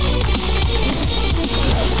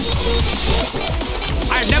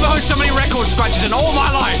 I've never keyboard scratches in all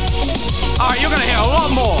my life. All right, you're gonna hear a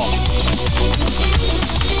lot more.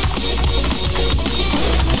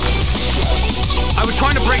 I was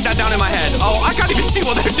trying to break that down in my head. Oh, I can't even see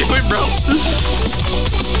what they're doing, bro.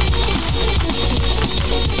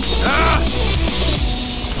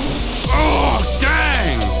 Oh,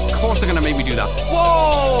 dang. Of course they're gonna make me do that.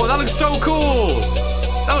 Whoa, that looks so cool.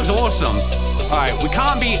 That looks awesome. All right, we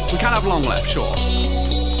can't have long left, sure.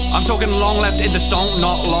 I'm talking long left in the song,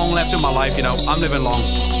 not long left in my life, you know. I'm living long.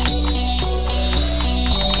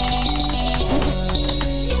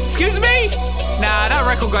 Excuse me? Nah, that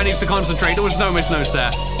record guy needs to concentrate. There was no miss notes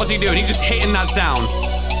there. What's he doing? He's just hitting that sound.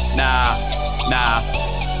 Nah.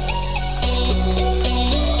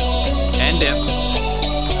 End it.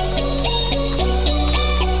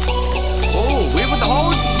 Oh, weird with the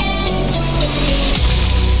holds.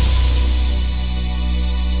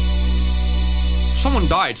 Someone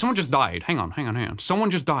died. Someone just died. Hang on.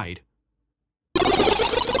 Someone just died.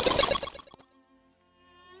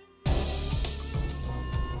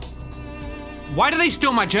 Why do they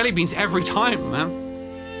steal my jelly beans every time, man?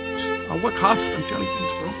 I work hard for them jelly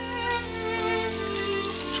beans, bro.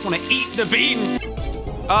 Just want to eat the bean.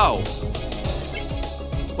 Oh.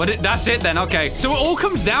 That's it then, okay. So it all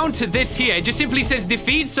comes down to this here. It just simply says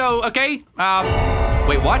defeat, so, okay.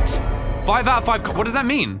 Wait, what? 5 out of 5, what does that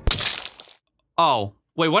mean? Oh,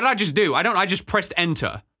 wait, what did I just do? I just pressed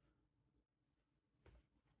enter.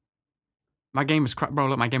 My game is crashed, bro,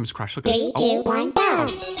 look, my game is crashed. Look at this. 3, 2, 1, go.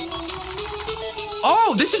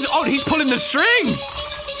 Oh, this is, oh, he's pulling the strings.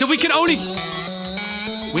 So we can only,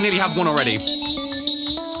 we nearly have one already.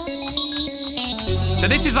 So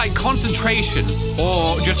this is like concentration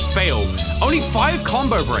or just fail. Only 5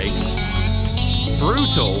 combo breaks.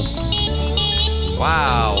 Brutal.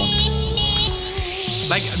 Wow.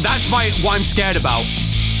 Like, that's what I'm scared about.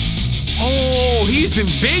 Oh, he's been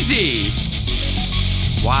busy.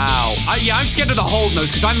 Wow. Yeah, I'm scared of the hold notes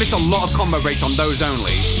because I miss a lot of combo breaks on those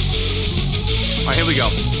only. All right, here we go.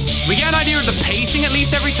 We get an idea of the pacing at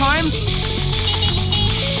least every time.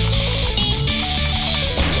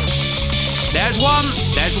 There's one.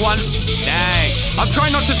 There's one. Dang. I'm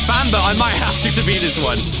trying not to spam, but I might have to beat this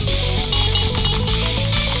one.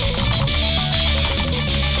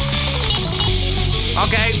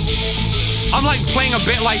 Okay. I'm like playing a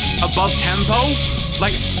bit like above tempo.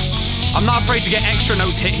 Like, I'm not afraid to get extra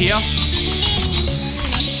notes hit here.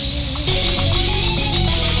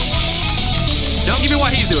 Don't give me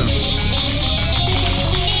what he's doing.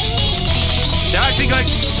 They're actually going...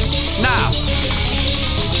 Nah.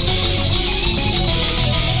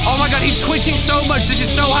 Oh my god, he's switching so much. This is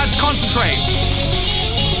so hard to concentrate.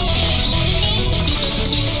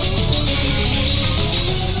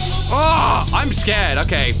 Oh, I'm scared.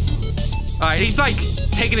 Okay. All right, he's like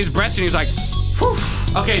taking his breaths and he's like, whew.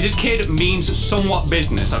 Okay, this kid means somewhat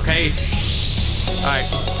business, okay? All right.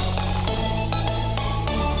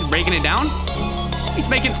 Breaking it down? He's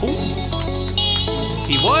making, ooh.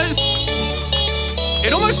 He was.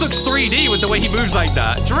 It almost looks 3D with the way he moves like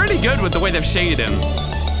that. It's really good with the way they've shaded him.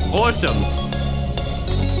 Awesome.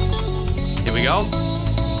 Here we go.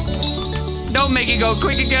 Don't make it go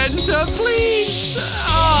quick again, sir, please.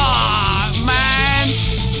 Ah, man.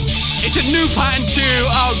 It's a new pattern too.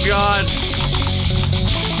 Oh, God.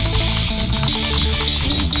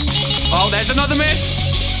 Oh, there's another miss.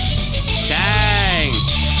 Dang.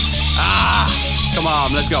 Ah, come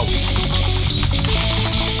on, let's go.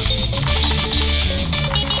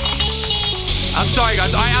 I'm sorry,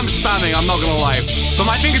 guys. I am spamming. I'm not gonna lie. But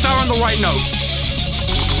my fingers are on the right note.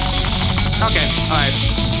 Okay, all right.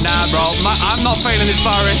 Nah, bro. I'm not failing this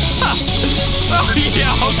far in. Oh,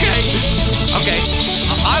 yeah, okay. Okay.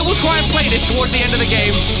 I will try and play this towards the end of the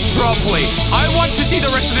game properly. I want to see the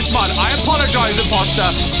rest of this mod. I apologize,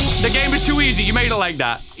 imposter. The game is too easy. You made it like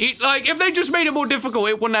that. Like, if they just made it more difficult,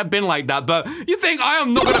 it wouldn't have been like that. But you think I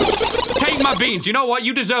am not gonna take my beans? You know what?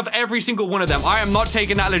 You deserve every single one of them. I am not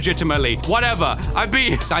taking that legitimately. Whatever.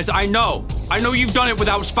 Guys, I know you've done it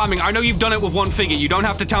without spamming. I know you've done it with one finger. You don't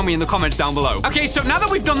have to tell me in the comments down below. Okay, so now that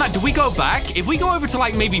we've done that, do we go back? If we go over to,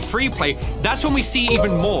 like, maybe free play, that's when we see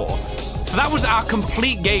even more. So that was our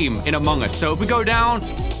complete game in Among Us. So if we go down,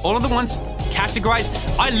 all of the ones categorized.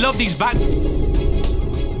 I love these back...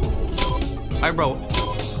 Hey, bro.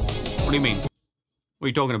 What do you mean? What are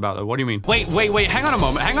you talking about, though? What do you mean? Wait. Hang on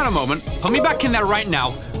a moment. Put me back in there right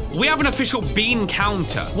now. We have an official bean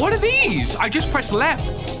counter. What are these? I just pressed left.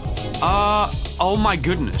 Oh my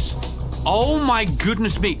goodness. Oh my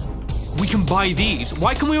goodness me. We can buy these.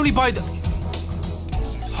 Why can we only buy the...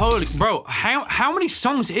 Holy... Bro, how many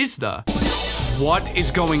songs is there? What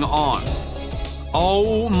is going on?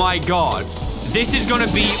 Oh my god. This is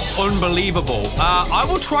gonna be unbelievable. I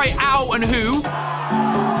will try Ow and Who.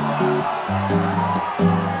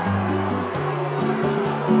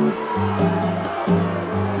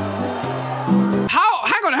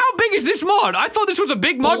 Hang on, how big is this mod? I thought this was a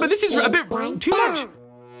big mod, but this is a bit too much.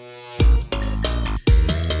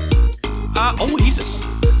 Oh, he's...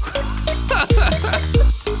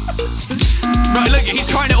 Right, look, he's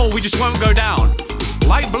trying it all, we just won't go down.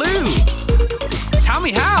 Light blue. Tell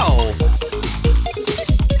me how.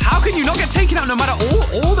 How can you not get taken out no matter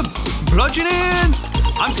all the bludgeoning?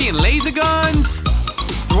 I'm seeing laser guns,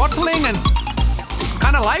 throttling, and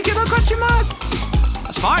kind of like it, though, question mark?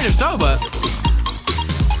 That's fine if so, but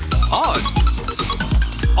odd.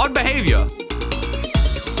 Odd behavior.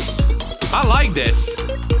 I like this.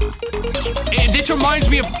 This reminds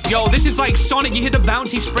me of, yo, this is like Sonic, you hear the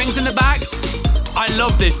bouncy springs in the back? I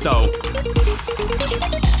love this, though.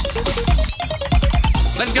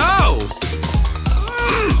 Let's go!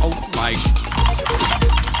 Oh my.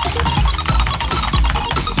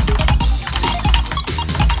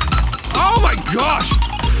 Oh my gosh!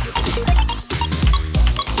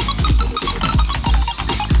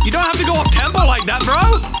 You don't have to go off tempo like that,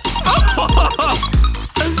 bro! Oh,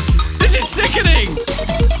 this is sickening!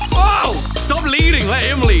 Whoa! Stop leading, let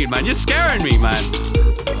him lead, man. You're scaring me, man.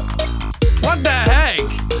 What the heck?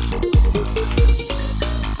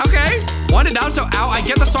 Okay. Wind it down, so Ow, I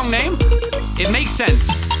get the song name. It makes sense.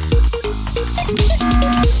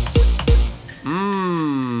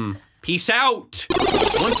 Peace out.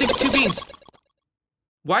 162 beans.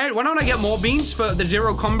 Why don't I get more beans for the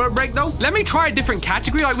 0 combo break, though? Let me try a different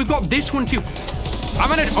category. Like, we've got this one, too. I'm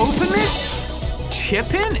gonna open this.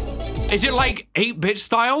 Chippin'? Is it like 8-bit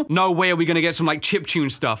style? No way are we gonna get some like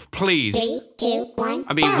chiptune stuff, please. 3, 2, 1.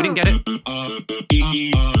 I mean, we didn't get it.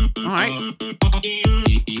 All right.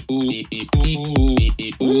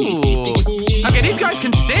 Ooh. Okay, these guys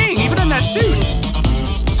can sing, even in their suits.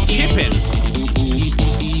 Chippin'.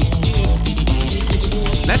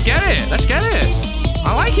 Let's get it. Let's get it.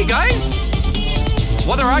 I like it, guys.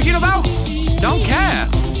 What they're arguing about? Don't care.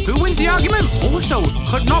 Who wins the argument? Also,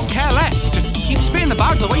 could not care less. Just keep spitting the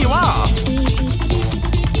bars the way you are.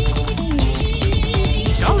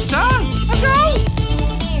 Let's go, sir. Let's go.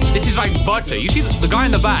 This is like butter. You see the guy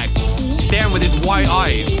in the back staring with his white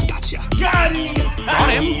eyes. Gotcha. Got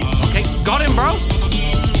him. Okay, got him, bro.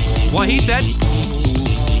 What he said.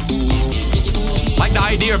 Like the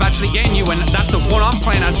idea of actually getting you when that's the one I'm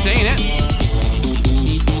playing on saying it.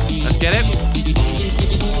 Let's get it.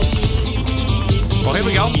 Oh, here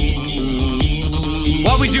we go.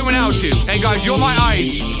 What are we zooming out to? Hey, guys, you're my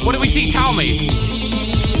eyes. What do we see? Tell me.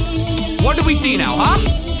 What do we see now, huh?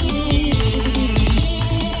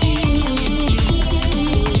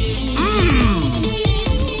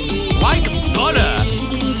 Like butter.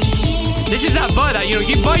 This is that butter. You know,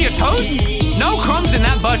 you butter your toast? No crumbs in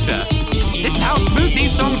that butter. This is how smooth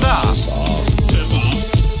these songs are.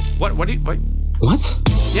 What? What?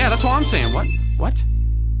 Yeah, that's what I'm saying. What? What?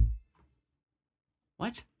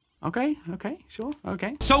 Okay, sure,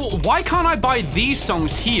 okay. So why can't I buy these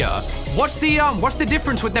songs here? What's the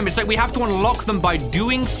difference with them? It's like we have to unlock them by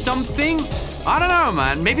doing something? I don't know,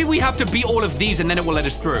 man. Maybe we have to beat all of these and then it will let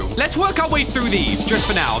us through. Let's work our way through these just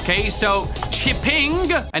for now, okay? So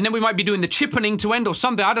chipping, and then we might be doing the chippening to end or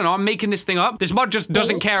something. I don't know, I'm making this thing up. This mod just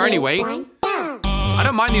doesn't care anyway. I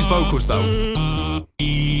don't mind these vocals though.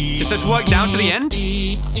 Just let's work down to the end.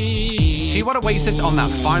 See what awaits us on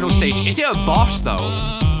that final stage. Is it a boss though?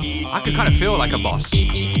 I could kind of feel like a boss. I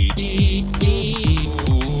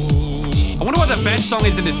wonder what the best song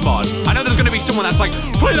is in this mod. I know there's gonna be someone that's like,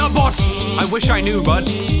 play that boss! I wish I knew, bud.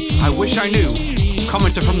 I wish I knew.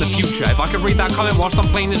 Commenter from the future. If I could read that comment whilst I'm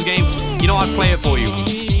playing this game, you know I'd play it for you.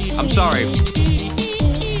 I'm sorry.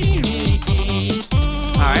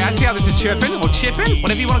 Alright, I see how this is chirping, or chipping,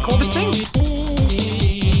 whatever you want to call this thing.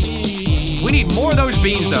 We need more of those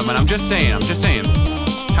beans though, man. I'm just saying.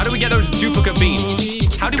 How do we get those duplicate beans?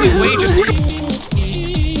 How do we wager?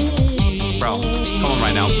 Bro, come on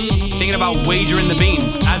right now. Thinking about wagering the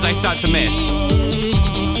beans as I start to miss.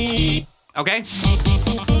 Okay?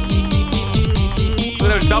 Look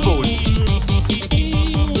at those doubles.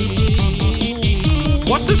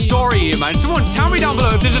 What's the story here, man? Someone tell me down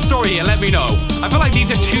below if there's a story here. Let me know. I feel like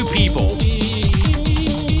these are two people.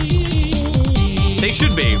 They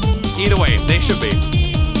should be. Either way, they should be.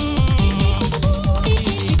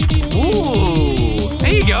 Ooh,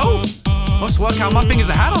 there you go. Let's work out my fingers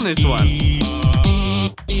ahead on this one.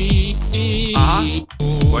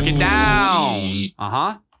 Work it down.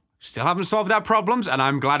 Still haven't solved our problems, and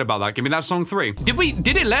I'm glad about that. Give me that song 3.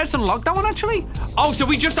 Did it let us unlock that one, actually? Oh, so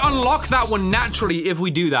we just unlock that one naturally if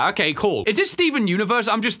we do that. Okay, cool. Is it Steven Universe?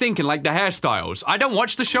 I'm just thinking, like, the hairstyles. I don't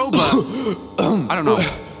watch the show, but I don't know.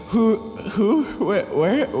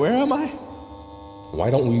 Where am I?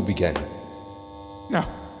 Why don't we begin? No.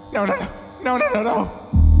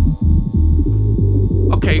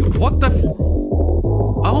 Okay, what the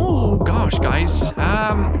Oh, gosh, guys.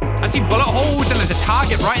 I see bullet holes and there's a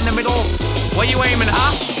target right in the middle. What are you aiming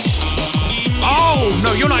at? Oh,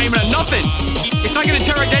 no, you're not aiming at nothing. It's like an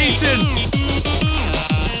interrogation.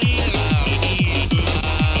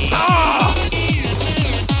 Ah!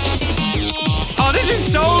 Oh, this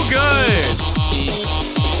is so good.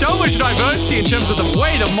 So much diversity in terms of the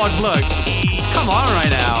way the mods look. Come on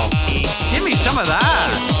right now. Give me some of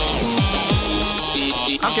that.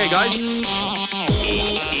 Okay, guys.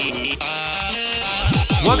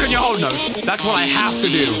 Work on your hold notes. That's what I have to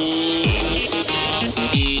do.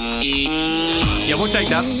 Yeah, we'll take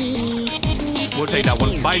that. We'll take that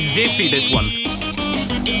one. By Ziffy, this one.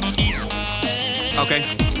 Okay.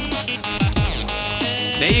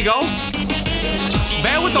 There you go.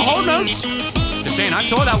 Bear with the hold notes. Just saying, I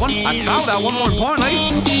saw that one. I found that one, more importantly.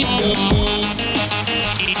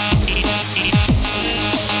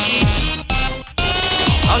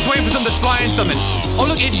 I was waiting for them to slide in something. Oh,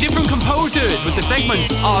 look, it's different composers with the segments.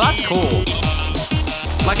 Oh, that's cool.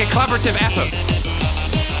 Like a collaborative effort.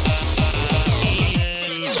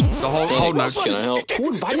 The whole notes. Can I help?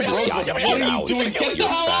 Who invited this guy? What are you doing? Get the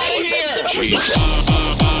hell out of here!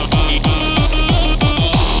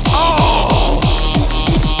 Oh!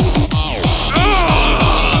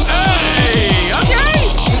 Hey! Okay!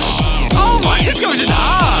 Oh my, this goes in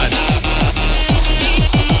hard!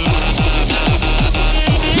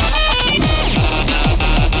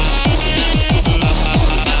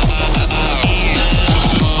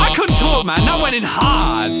 I couldn't talk, man. That went in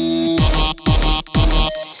hard.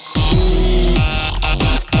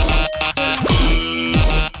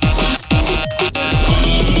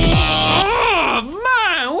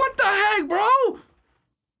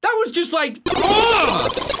 Just like,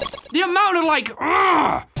 the amount of like,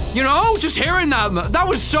 you know, just hearing that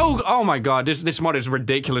was so, oh my god, this mod is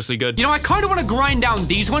ridiculously good. You know, I kind of want to grind down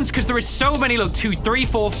these ones because there is so many, look, 2, 3,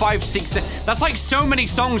 4, 5, 6, 7. That's like so many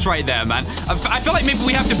songs right there, man. I feel like maybe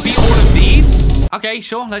we have to beat all of these. Okay,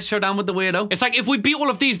 sure, let's show down with the weirdo. It's like, if we beat all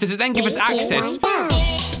of these, does it then give us access?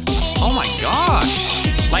 Oh my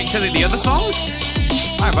gosh. Like to the other songs?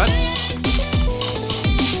 Alright, bud.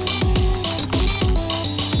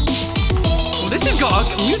 This has got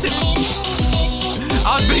music.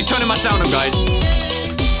 I was really turning my sound up, guys.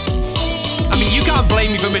 I mean, you can't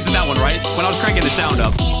blame me for missing that one, right? When I was cranking the sound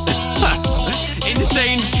up.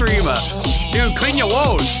 Insane streamer. Dude, clean your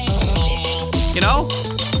walls. You know?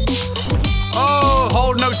 Oh,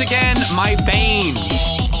 hold notes again. My vein.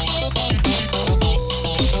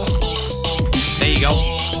 There you go.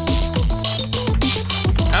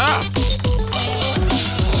 Ah.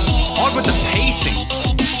 Odd with the pacing.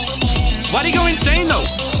 Why'd he go insane, though?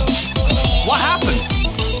 What happened?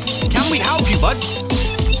 Can we help you, bud?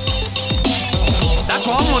 That's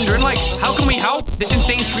what I'm wondering. Like, how can we help this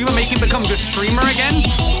insane streamer make him become just streamer again?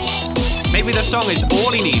 Maybe the song is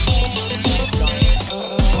all he needs.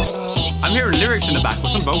 I'm hearing lyrics in the back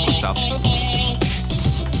with some vocal stuff.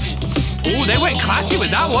 Ooh, they went classy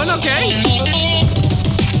with that one. Okay.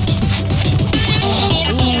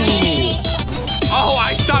 Ooh. Oh,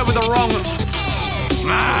 I started with the wrong...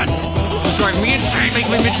 Man. It's driving me insane,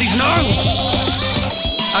 making me miss these notes.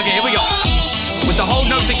 Okay, here we go. With the whole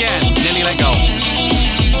notes again. Nearly let go.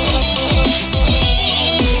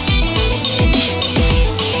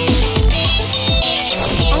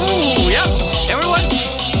 Oh, yep. There it was.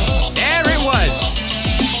 There it was.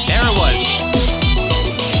 There it was.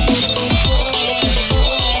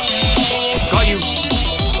 Got you.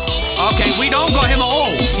 Okay, we don't got him at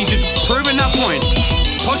all. He's just proving that point.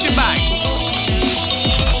 Push it back.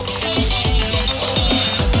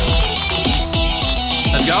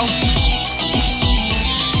 Let's go.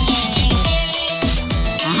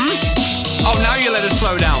 Oh, now you let us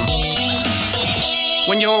slow down.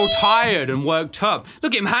 When you're all tired and worked up.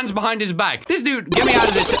 Look at him, hands behind his back. This dude, get me out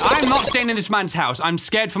of this. I'm not staying in this man's house. I'm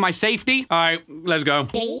scared for my safety. All right, let's go.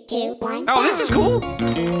 3, 2, 1. Oh, this is cool.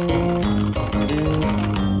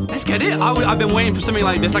 Let's get it. I've been waiting for something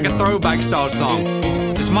like this, like a throwback style song.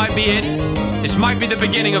 This might be it. This might be the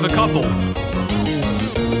beginning of a couple.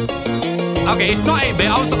 Okay, it's not 8-bit.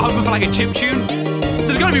 I was hoping for like a chip tune.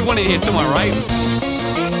 There's gotta be one in here somewhere, right?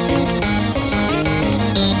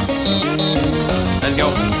 Let's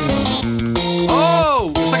go.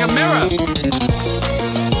 Oh, it's like a mirror.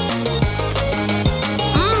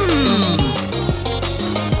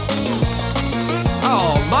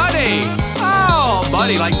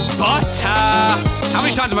 But, how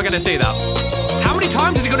many times am I gonna say that? How many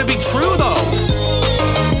times is it gonna be true, though?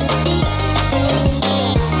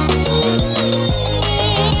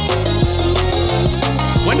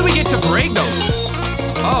 When do we get to break, though?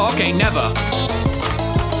 Oh, okay, never.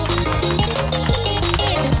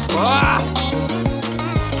 Ah!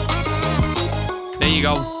 There you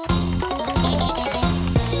go.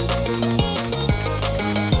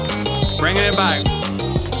 Bringing it back.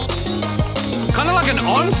 Kind of like an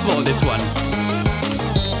onslaught, this one.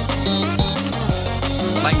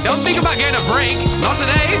 Like, don't think about getting a break. Not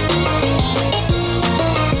today.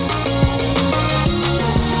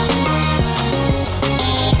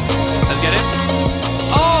 Let's get it.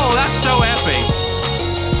 Oh, that's so epic.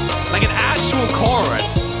 Like an actual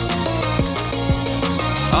chorus.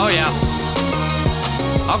 Oh, yeah.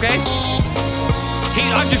 Okay.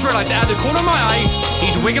 I've just realized out of the corner of my eye,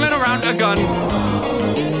 he's wiggling around a gun.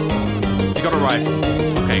 He's got a rifle.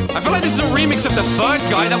 Okay. I feel like this is a remix of the first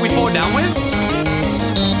guy that we fought down with.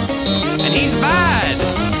 And he's bad.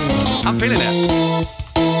 I'm feeling it.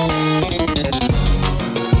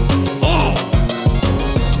 Oh.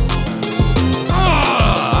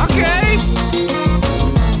 Oh, okay.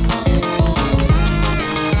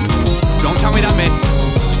 Don't tell me that missed.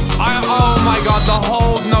 Oh my god, the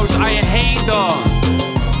hold notes. I hate them.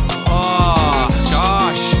 Oh,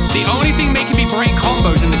 gosh. The only thing making me break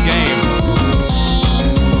combos in this game.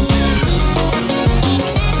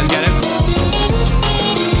 Let's get it.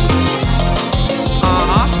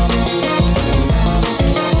 Uh-huh.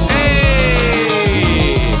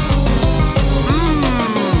 Hey!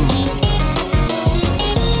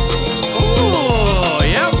 Ooh,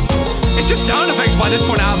 yep. It's just sound effects by this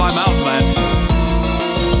point out of my mouth, man.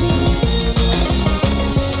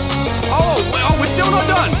 We're still not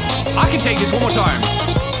done. I can take this one more time.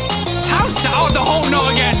 How oh, the whole note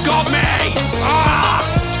again. Got me. Ah!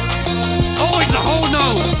 Oh, it's the whole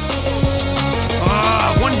note.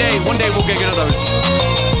 Ah, one day we'll get rid of those.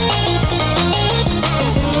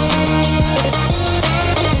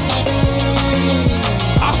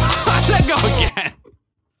 Oh, let go again.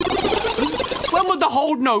 When would the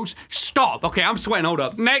hold notes stop? Okay, I'm sweating. Hold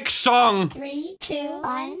up. Next song. 3, 2,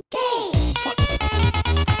 1, go.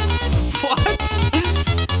 What?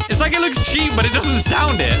 It's like it looks cheap, but it doesn't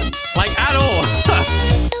sound it. Like, at all.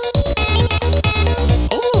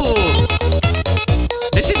 Oh.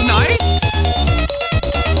 This is nice.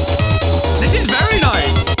 This is very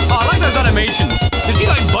nice. Oh, I like those animations. Is he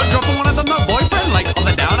like butt dropping one of them, though? Boyfriend? Like, on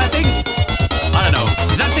the down, I think? I don't know.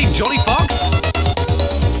 Does that say Jolly Fox?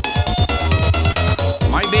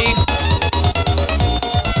 Might be.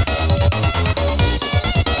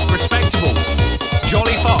 Respectable.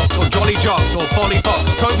 Jolly Fox, or Jolly Jocks, or Folly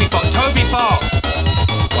Fox, Toby Fox, Toby Fox.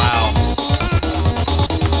 Wow.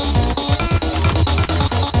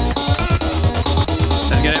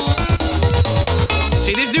 Let's get it.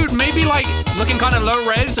 See, this dude may be like looking kind of low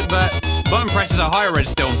res, but button presses are higher res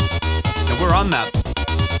still. And we're on that.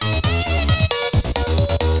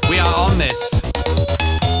 We are on this.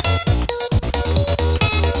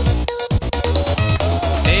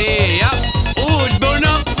 Hey, yep. Oh, it's burning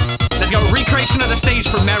up. Let's go. Recreation of the stage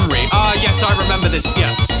from memory. Yes, I remember this.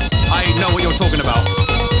 Yes. I know what you're talking about.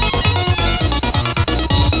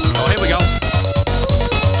 Oh, here we go.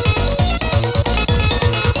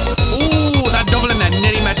 Ooh, that double in there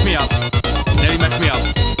nearly messed me up. Nearly messed me up.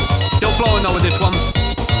 Still flowing though with this one.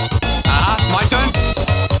 My turn.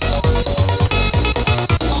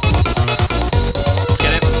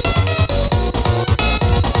 Get it.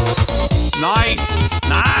 Nice.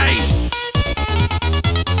 Nice.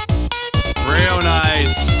 Real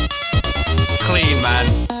nice. Clean, man.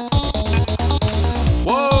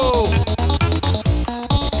 Whoa!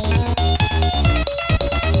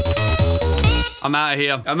 I'm out of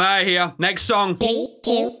here. I'm out of here. Next song. 3,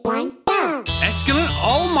 2, 1, go. Escalant?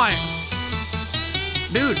 Oh my...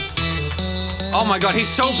 Dude. Oh my god, he's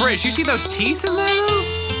so British. You see those teeth in there, though?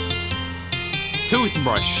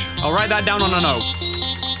 Toothbrush. I'll write that down on a note.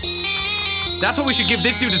 That's what we should give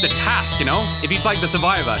this dude as a task, you know? If he's like the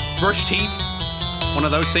survivor. Brush teeth. One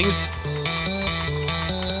of those things.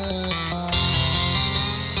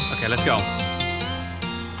 Okay, let's go.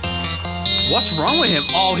 What's wrong with him?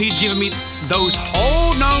 Oh, he's giving me those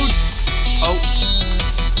whole notes. Oh.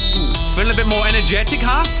 Ooh, feeling a bit more energetic,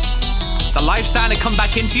 huh? The life starting to come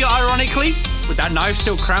back into you, ironically. With that knife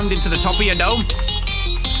still crammed into the top of your dome.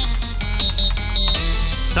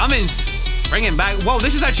 Summons. Bring him back. Whoa,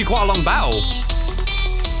 this is actually quite a long battle.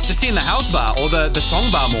 Just seeing the health bar, or the song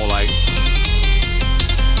bar more like.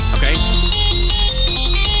 Okay.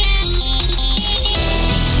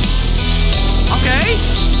 Okay.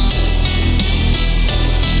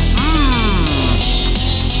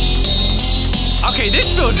 Okay,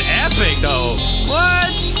 this feels epic, though.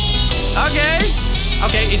 What? Okay.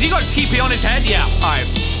 Okay, is he got TP on his head? Yeah. Alright.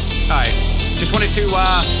 Alright. Just wanted to,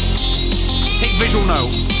 take visual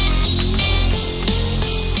note.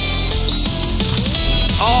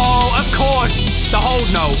 Oh, of course. The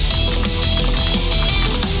hold note.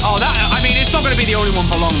 Oh, that, I mean, it's not going to be the only one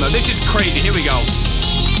for long, though. This is crazy. Here we go.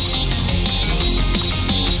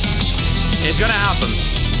 It's going to happen.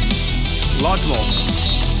 Lots more.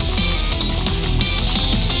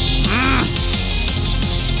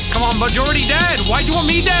 Come on, bud, you're already dead. Why do you want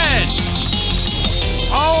me dead?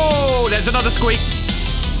 Oh, there's another squeak.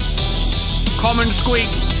 Common squeak.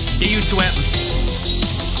 Get used to it.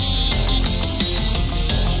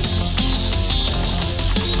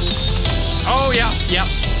 Oh, yeah, yeah.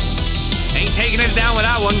 Ain't taking us down with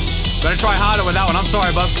that one. Better try harder with that one. I'm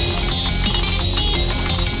sorry, bub.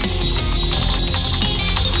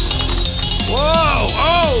 Whoa!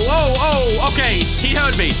 Oh! Oh! Oh! Okay, he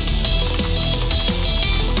heard me.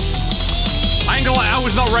 I ain't gonna lie, I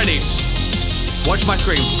was not ready. Watch my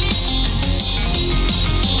screen.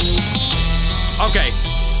 Okay.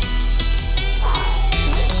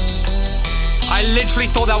 I literally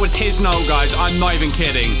thought that was his note, guys. I'm not even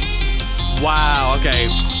kidding. Wow, okay.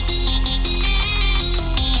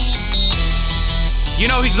 You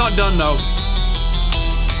know he's not done, though.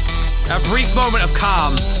 A brief moment of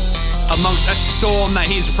calm amongst a storm that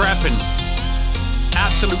he's prepping.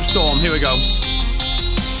 Absolute storm. Here we go.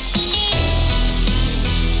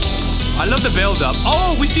 I love the build-up.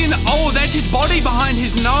 Oh, we see oh, there's his body behind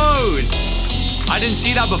his nose. I didn't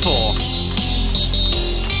see that before.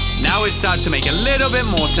 Now it starts to make a little bit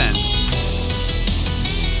more sense.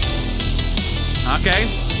 Okay.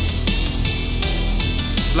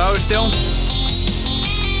 Slow still.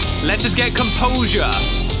 Let's just get composure.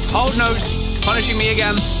 Hold notes. Punishing me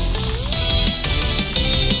again.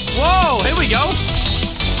 Whoa, here we go.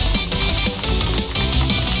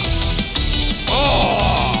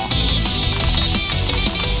 Oh.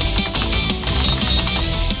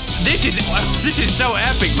 This is so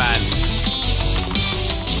epic, man.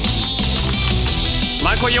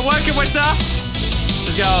 Like what you're working with, sir?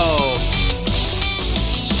 Let's go.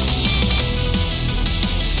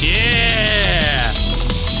 Yeah.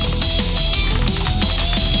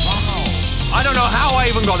 I don't know how I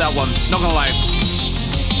even got that one. Not gonna lie.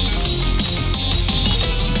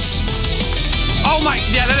 Oh my,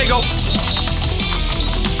 yeah, there they go.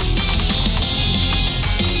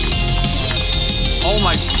 Oh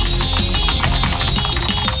my.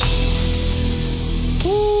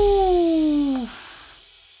 Ooh.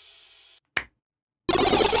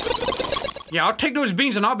 Yeah, I'll take those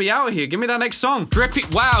beans and I'll be out of here. Give me that next song. Drippy.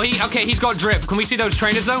 Wow, he's got drip. Can we see those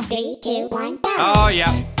trainers though? 3, 2, 1, go. Oh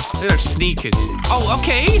yeah. They're sneakers. Oh,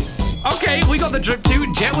 okay. Okay, we got the drip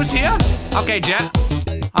too. Jet was here. Okay, Jet.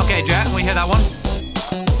 Okay, Jet, we hear that one.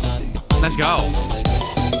 Let's go.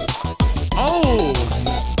 Oh!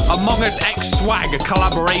 Among Us X Swag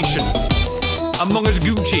collaboration. Among Us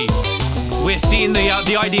Gucci. We're seeing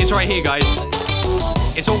the ideas right here, guys.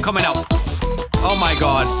 It's all coming out. Oh my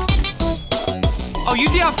god. Oh, you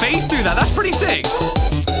see our face through that? That's pretty sick.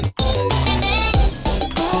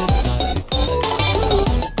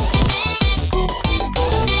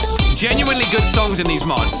 Genuinely good songs in these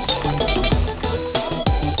mods.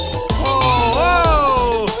 Oh,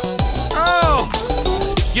 oh,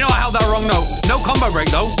 oh! You know I held that wrong note. No combo break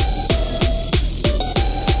though.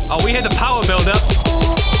 Oh, we hit the power buildup.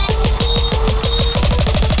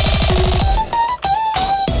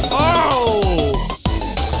 Oh!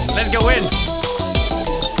 Let's go in.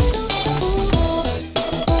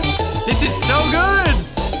 This is so good.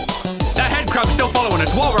 That head crab's still following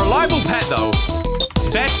us. What a reliable pet though.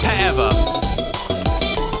 Best pet ever.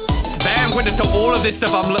 Bearing witness to all of this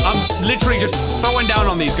stuff. I'm literally just throwing down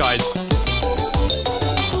on these guys.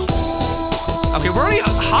 Okay, we're only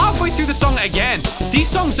halfway through the song again. These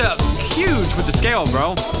songs are huge with the scale,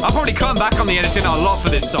 bro. I'll probably cut back on the editing a lot for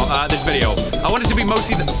this song, this video. I want it to be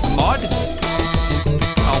mostly the mod.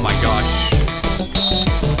 Oh my gosh.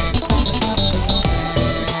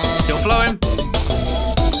 Still flowing.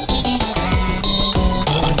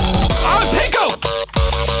 Oh, Pico!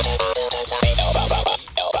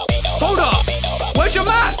 Hold up! Where's your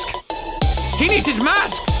mask? He needs his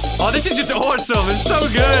mask! Oh, this is just awesome. It's so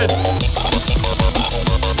good.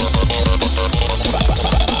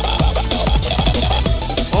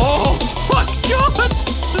 Oh my god!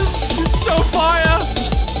 So fire!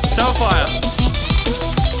 So fire.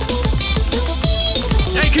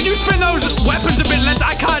 Hey, can you spin those weapons a bit less?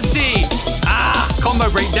 I can't see. Ah, combo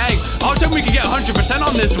break, dang. I was hoping we could get 100%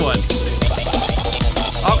 on this one.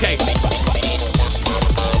 Okay.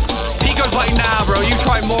 Pico's like, nah, bro,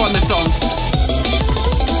 try more on this song.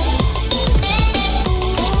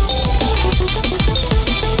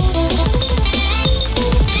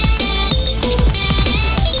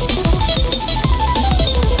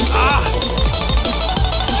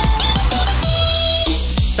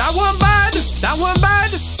 That weren't bad. That weren't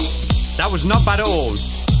bad. That was not bad at all.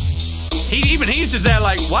 He's just there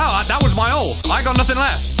like, wow, that was my all. I got nothing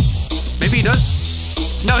left. Maybe he does.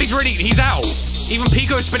 No, he's out. Even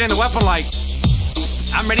Pico's spinning the weapon like,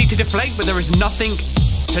 I'm ready to deflect, but there is nothing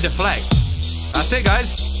to deflect. That's it,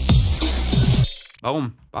 guys.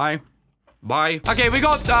 Boom. Bye. Bye. Okay, we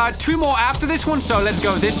got 2 more after this one, so let's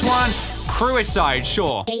go. This one, Cruicide,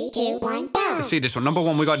 sure. 3, 2, 1, go. Let's see this one. Number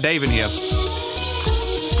 1, we got Dave in here.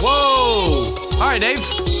 Whoa! All right, Dave.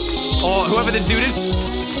 Or whoever this dude is.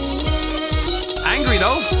 Angry,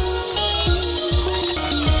 though.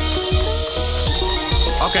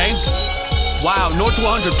 Okay. Wow, 0 to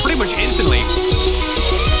 100 pretty much instantly.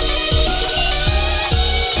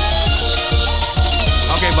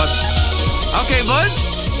 Okay, bud. Okay, bud.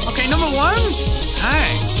 Okay, number 1.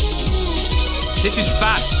 Dang. This is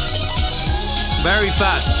fast. Very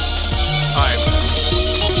fast. All right.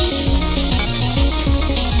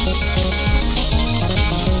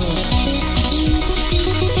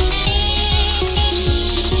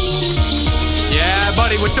 Yeah,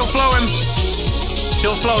 buddy, we're still flowing.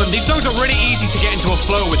 Still flowing. These songs are really easy to get into a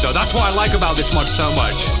flow with, though. That's what I like about this mod so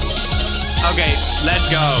much. Okay, let's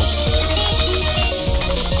go.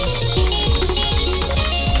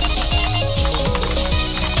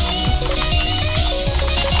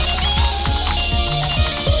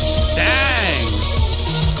 Dang.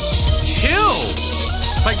 Chill.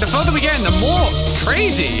 It's like the further we get in, the more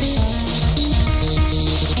crazy.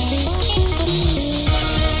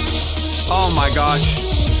 Oh my gosh.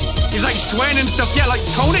 He's like swaying and stuff. Yeah, like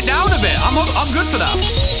tone it down a bit. I'm good for that.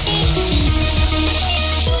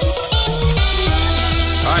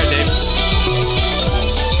 All right, Dave.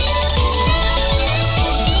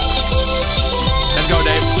 Let's go,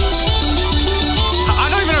 Dave. I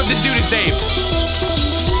don't even know if this dude is Dave.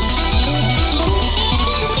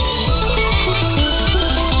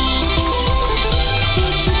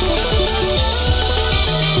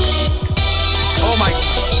 Oh my.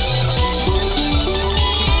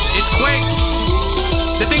 Quick.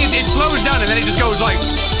 The thing is, it slows down and then it just goes like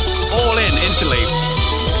all in instantly.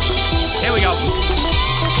 Here we go.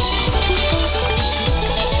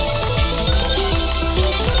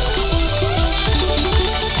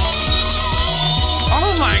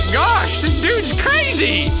 Oh my gosh, this dude's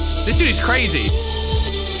crazy. This dude is crazy.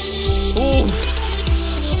 Ooh.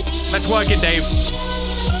 Let's work it, Dave.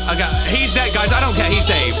 Okay, he's dead, guys. I don't care. He's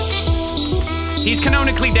Dave. He's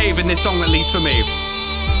canonically Dave in this song, at least for me.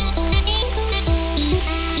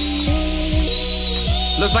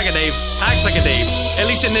 Looks like a Dave. Acts like a Dave. At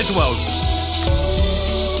least in this world.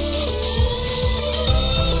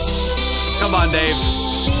 Come on, Dave.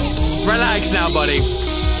 Relax now, buddy.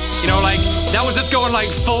 You know, like, that was just going like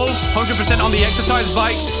full 100% on the exercise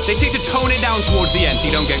bike. They seem to tone it down towards the end so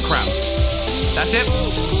you don't get cramps. That's it.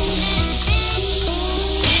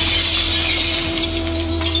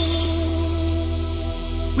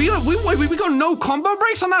 We got no combo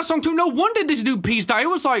breaks on that song too. No wonder this dude pieced out. It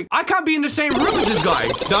was like, I can't be in the same room as this guy.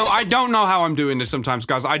 No, I don't know how I'm doing this sometimes,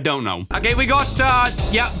 guys. I don't know. Okay, we got,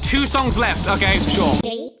 yeah, 2 songs left. Okay, sure.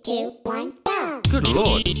 3, 2, 1, go. Good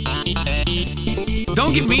lord.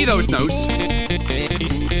 Don't give me those notes.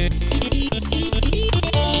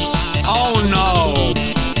 Oh no.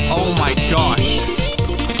 Oh my gosh.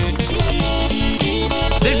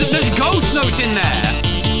 There's ghost notes in there.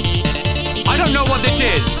 I don't know what this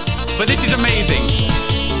is, but this is amazing.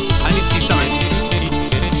 I need to see something.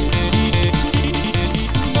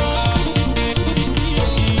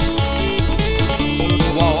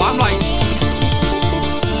 Whoa, I'm like...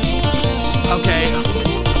 Okay.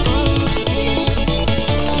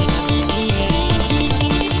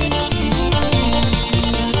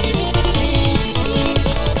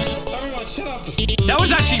 Everyone, shut up. That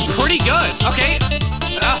was actually pretty good. Okay.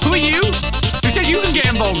 Who are you? Who said you can get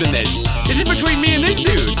involved in this? Is it between me and this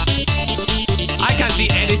dude? I can't see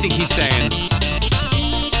anything he's saying.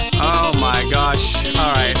 Oh my gosh.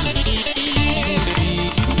 All right.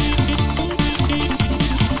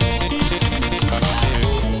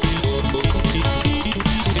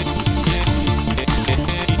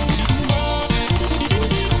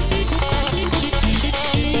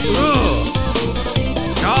 Ugh.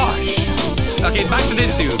 Gosh. Okay, back to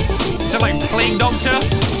this dude. Is that like playing doctor?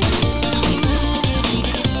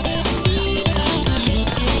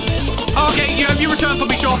 Okay, you return for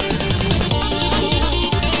me, sure.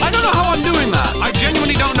 I don't know how I'm doing that. I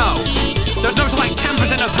genuinely don't know. There's no like 10%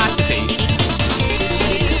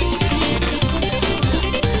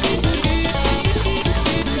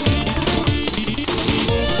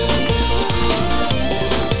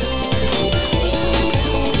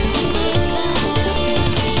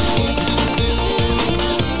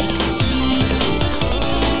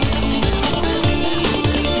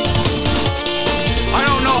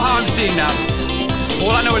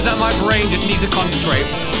 that my brain just needs to concentrate.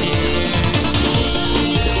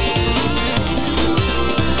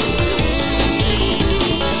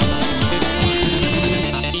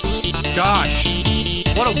 Gosh,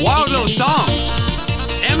 what a wild little song.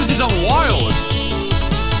 M's is on wild.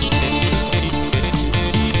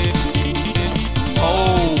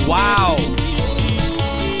 Oh, wow.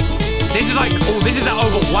 This is like, oh, this is an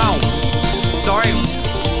overwhelm. Sorry.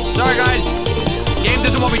 Sorry, guys. Game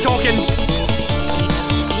doesn't want me talking.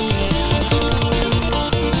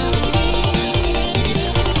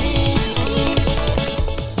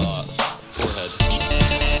 Forehead.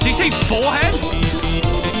 Did he say forehead?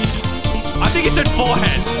 I think he said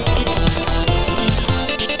forehead.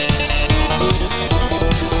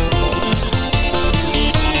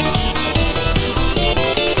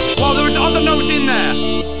 Well, there was other notes in there.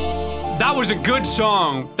 That was a good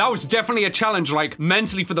song. That was definitely a challenge, like,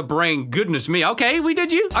 mentally for the brain. Goodness me. Okay, we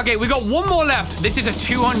did you. Okay, we got one more left. This is a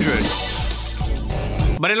 200.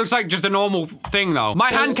 But it looks like just a normal thing, though.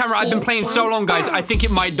 My hand camera, I've been playing so long, guys. I think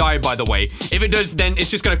it might die, by the way. If it does, then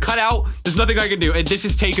it's just gonna cut out. There's nothing I can do. This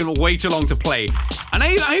has taken way too long to play. And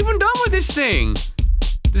I even done with this thing.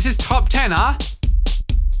 This is top 10, huh?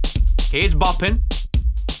 Here's bopping.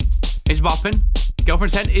 Here's bopping.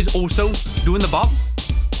 Girlfriend's head is also doing the bop.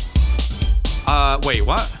 Wait,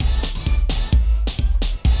 what?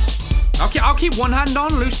 Okay, I'll keep one hand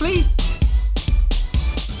on loosely.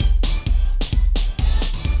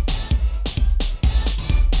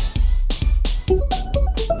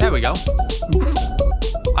 There we go.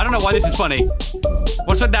 I don't know why this is funny.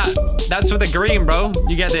 What's with that? That's with the green, bro.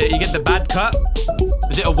 You get the bad cut.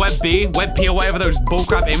 Is it a Web P or whatever those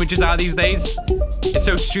bullcrap images are these days? It's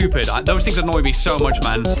so stupid. Those things annoy me so much,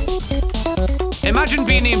 man. Imagine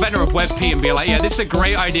being the inventor of Web P and being like, yeah, this is a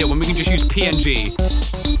great idea when we can just use PNG.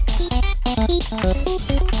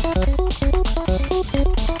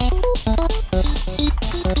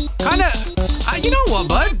 Kinda, you know what,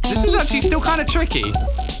 bud? This is actually still kind of tricky.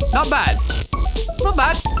 Not bad. Not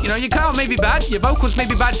bad. You know, your car may be bad, your vocals may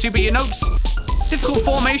be bad too, but your notes, difficult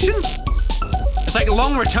formation. It's like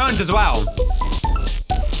long returns as well.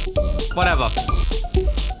 Whatever.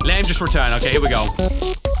 Let him just return. Okay, here we go.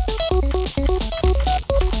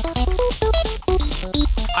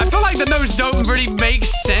 I feel like the notes don't really make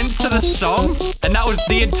sense to the song, and that was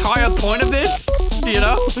the entire point of this, you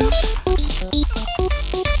know?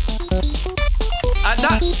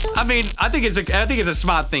 I think it's a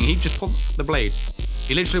smart thing. He just pulled the blade.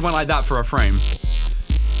 He literally went like that for a frame.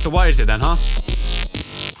 So what is it then, huh?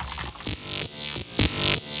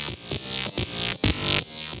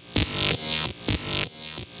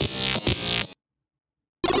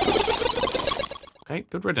 Okay,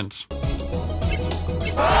 good riddance. You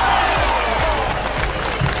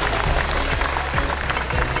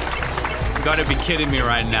gotta be kidding me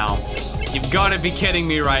right now. You've gotta be kidding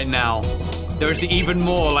me right now. There's even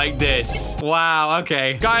more like this. Wow,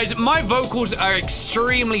 okay. Guys, my vocals are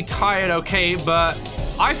extremely tired, okay? But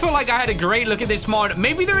I feel like I had a great look at this mod.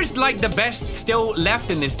 Maybe there is like the best still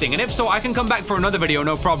left in this thing. And if so, I can come back for another video,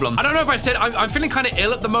 no problem. I don't know if I said, I'm feeling kind of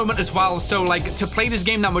ill at the moment as well. So like to play this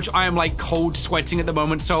game that much, I am like cold sweating at the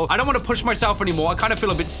moment. So I don't want to push myself anymore. I kind of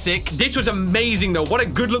feel a bit sick. This was amazing though. What a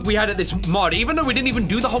good look we had at this mod. Even though we didn't even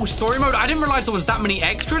do the whole story mode, I didn't realize there was that many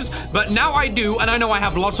extras. But now I do. And I know I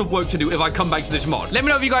have lots of work to do if I come back to this mod. Let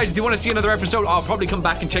me know if you guys do want to see another episode. I'll probably come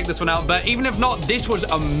back and check this one out. But even if not, this was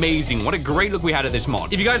amazing. What a great look we had at this mod.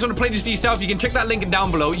 If you guys want to play this for yourself, you can check that link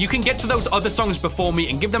down below. You can get to those other songs before me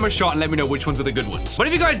and give them a shot and let me know which ones are the good ones. But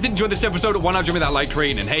if you guys did enjoy this episode, why not give me that like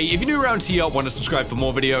rating? And hey, if you're new around here, want to subscribe for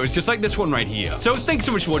more videos just like this one right here. So thanks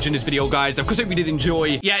so much for watching this video, guys. Of course, I hope you did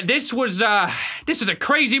enjoy. Yeah, this was a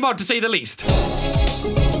crazy mod to say the least.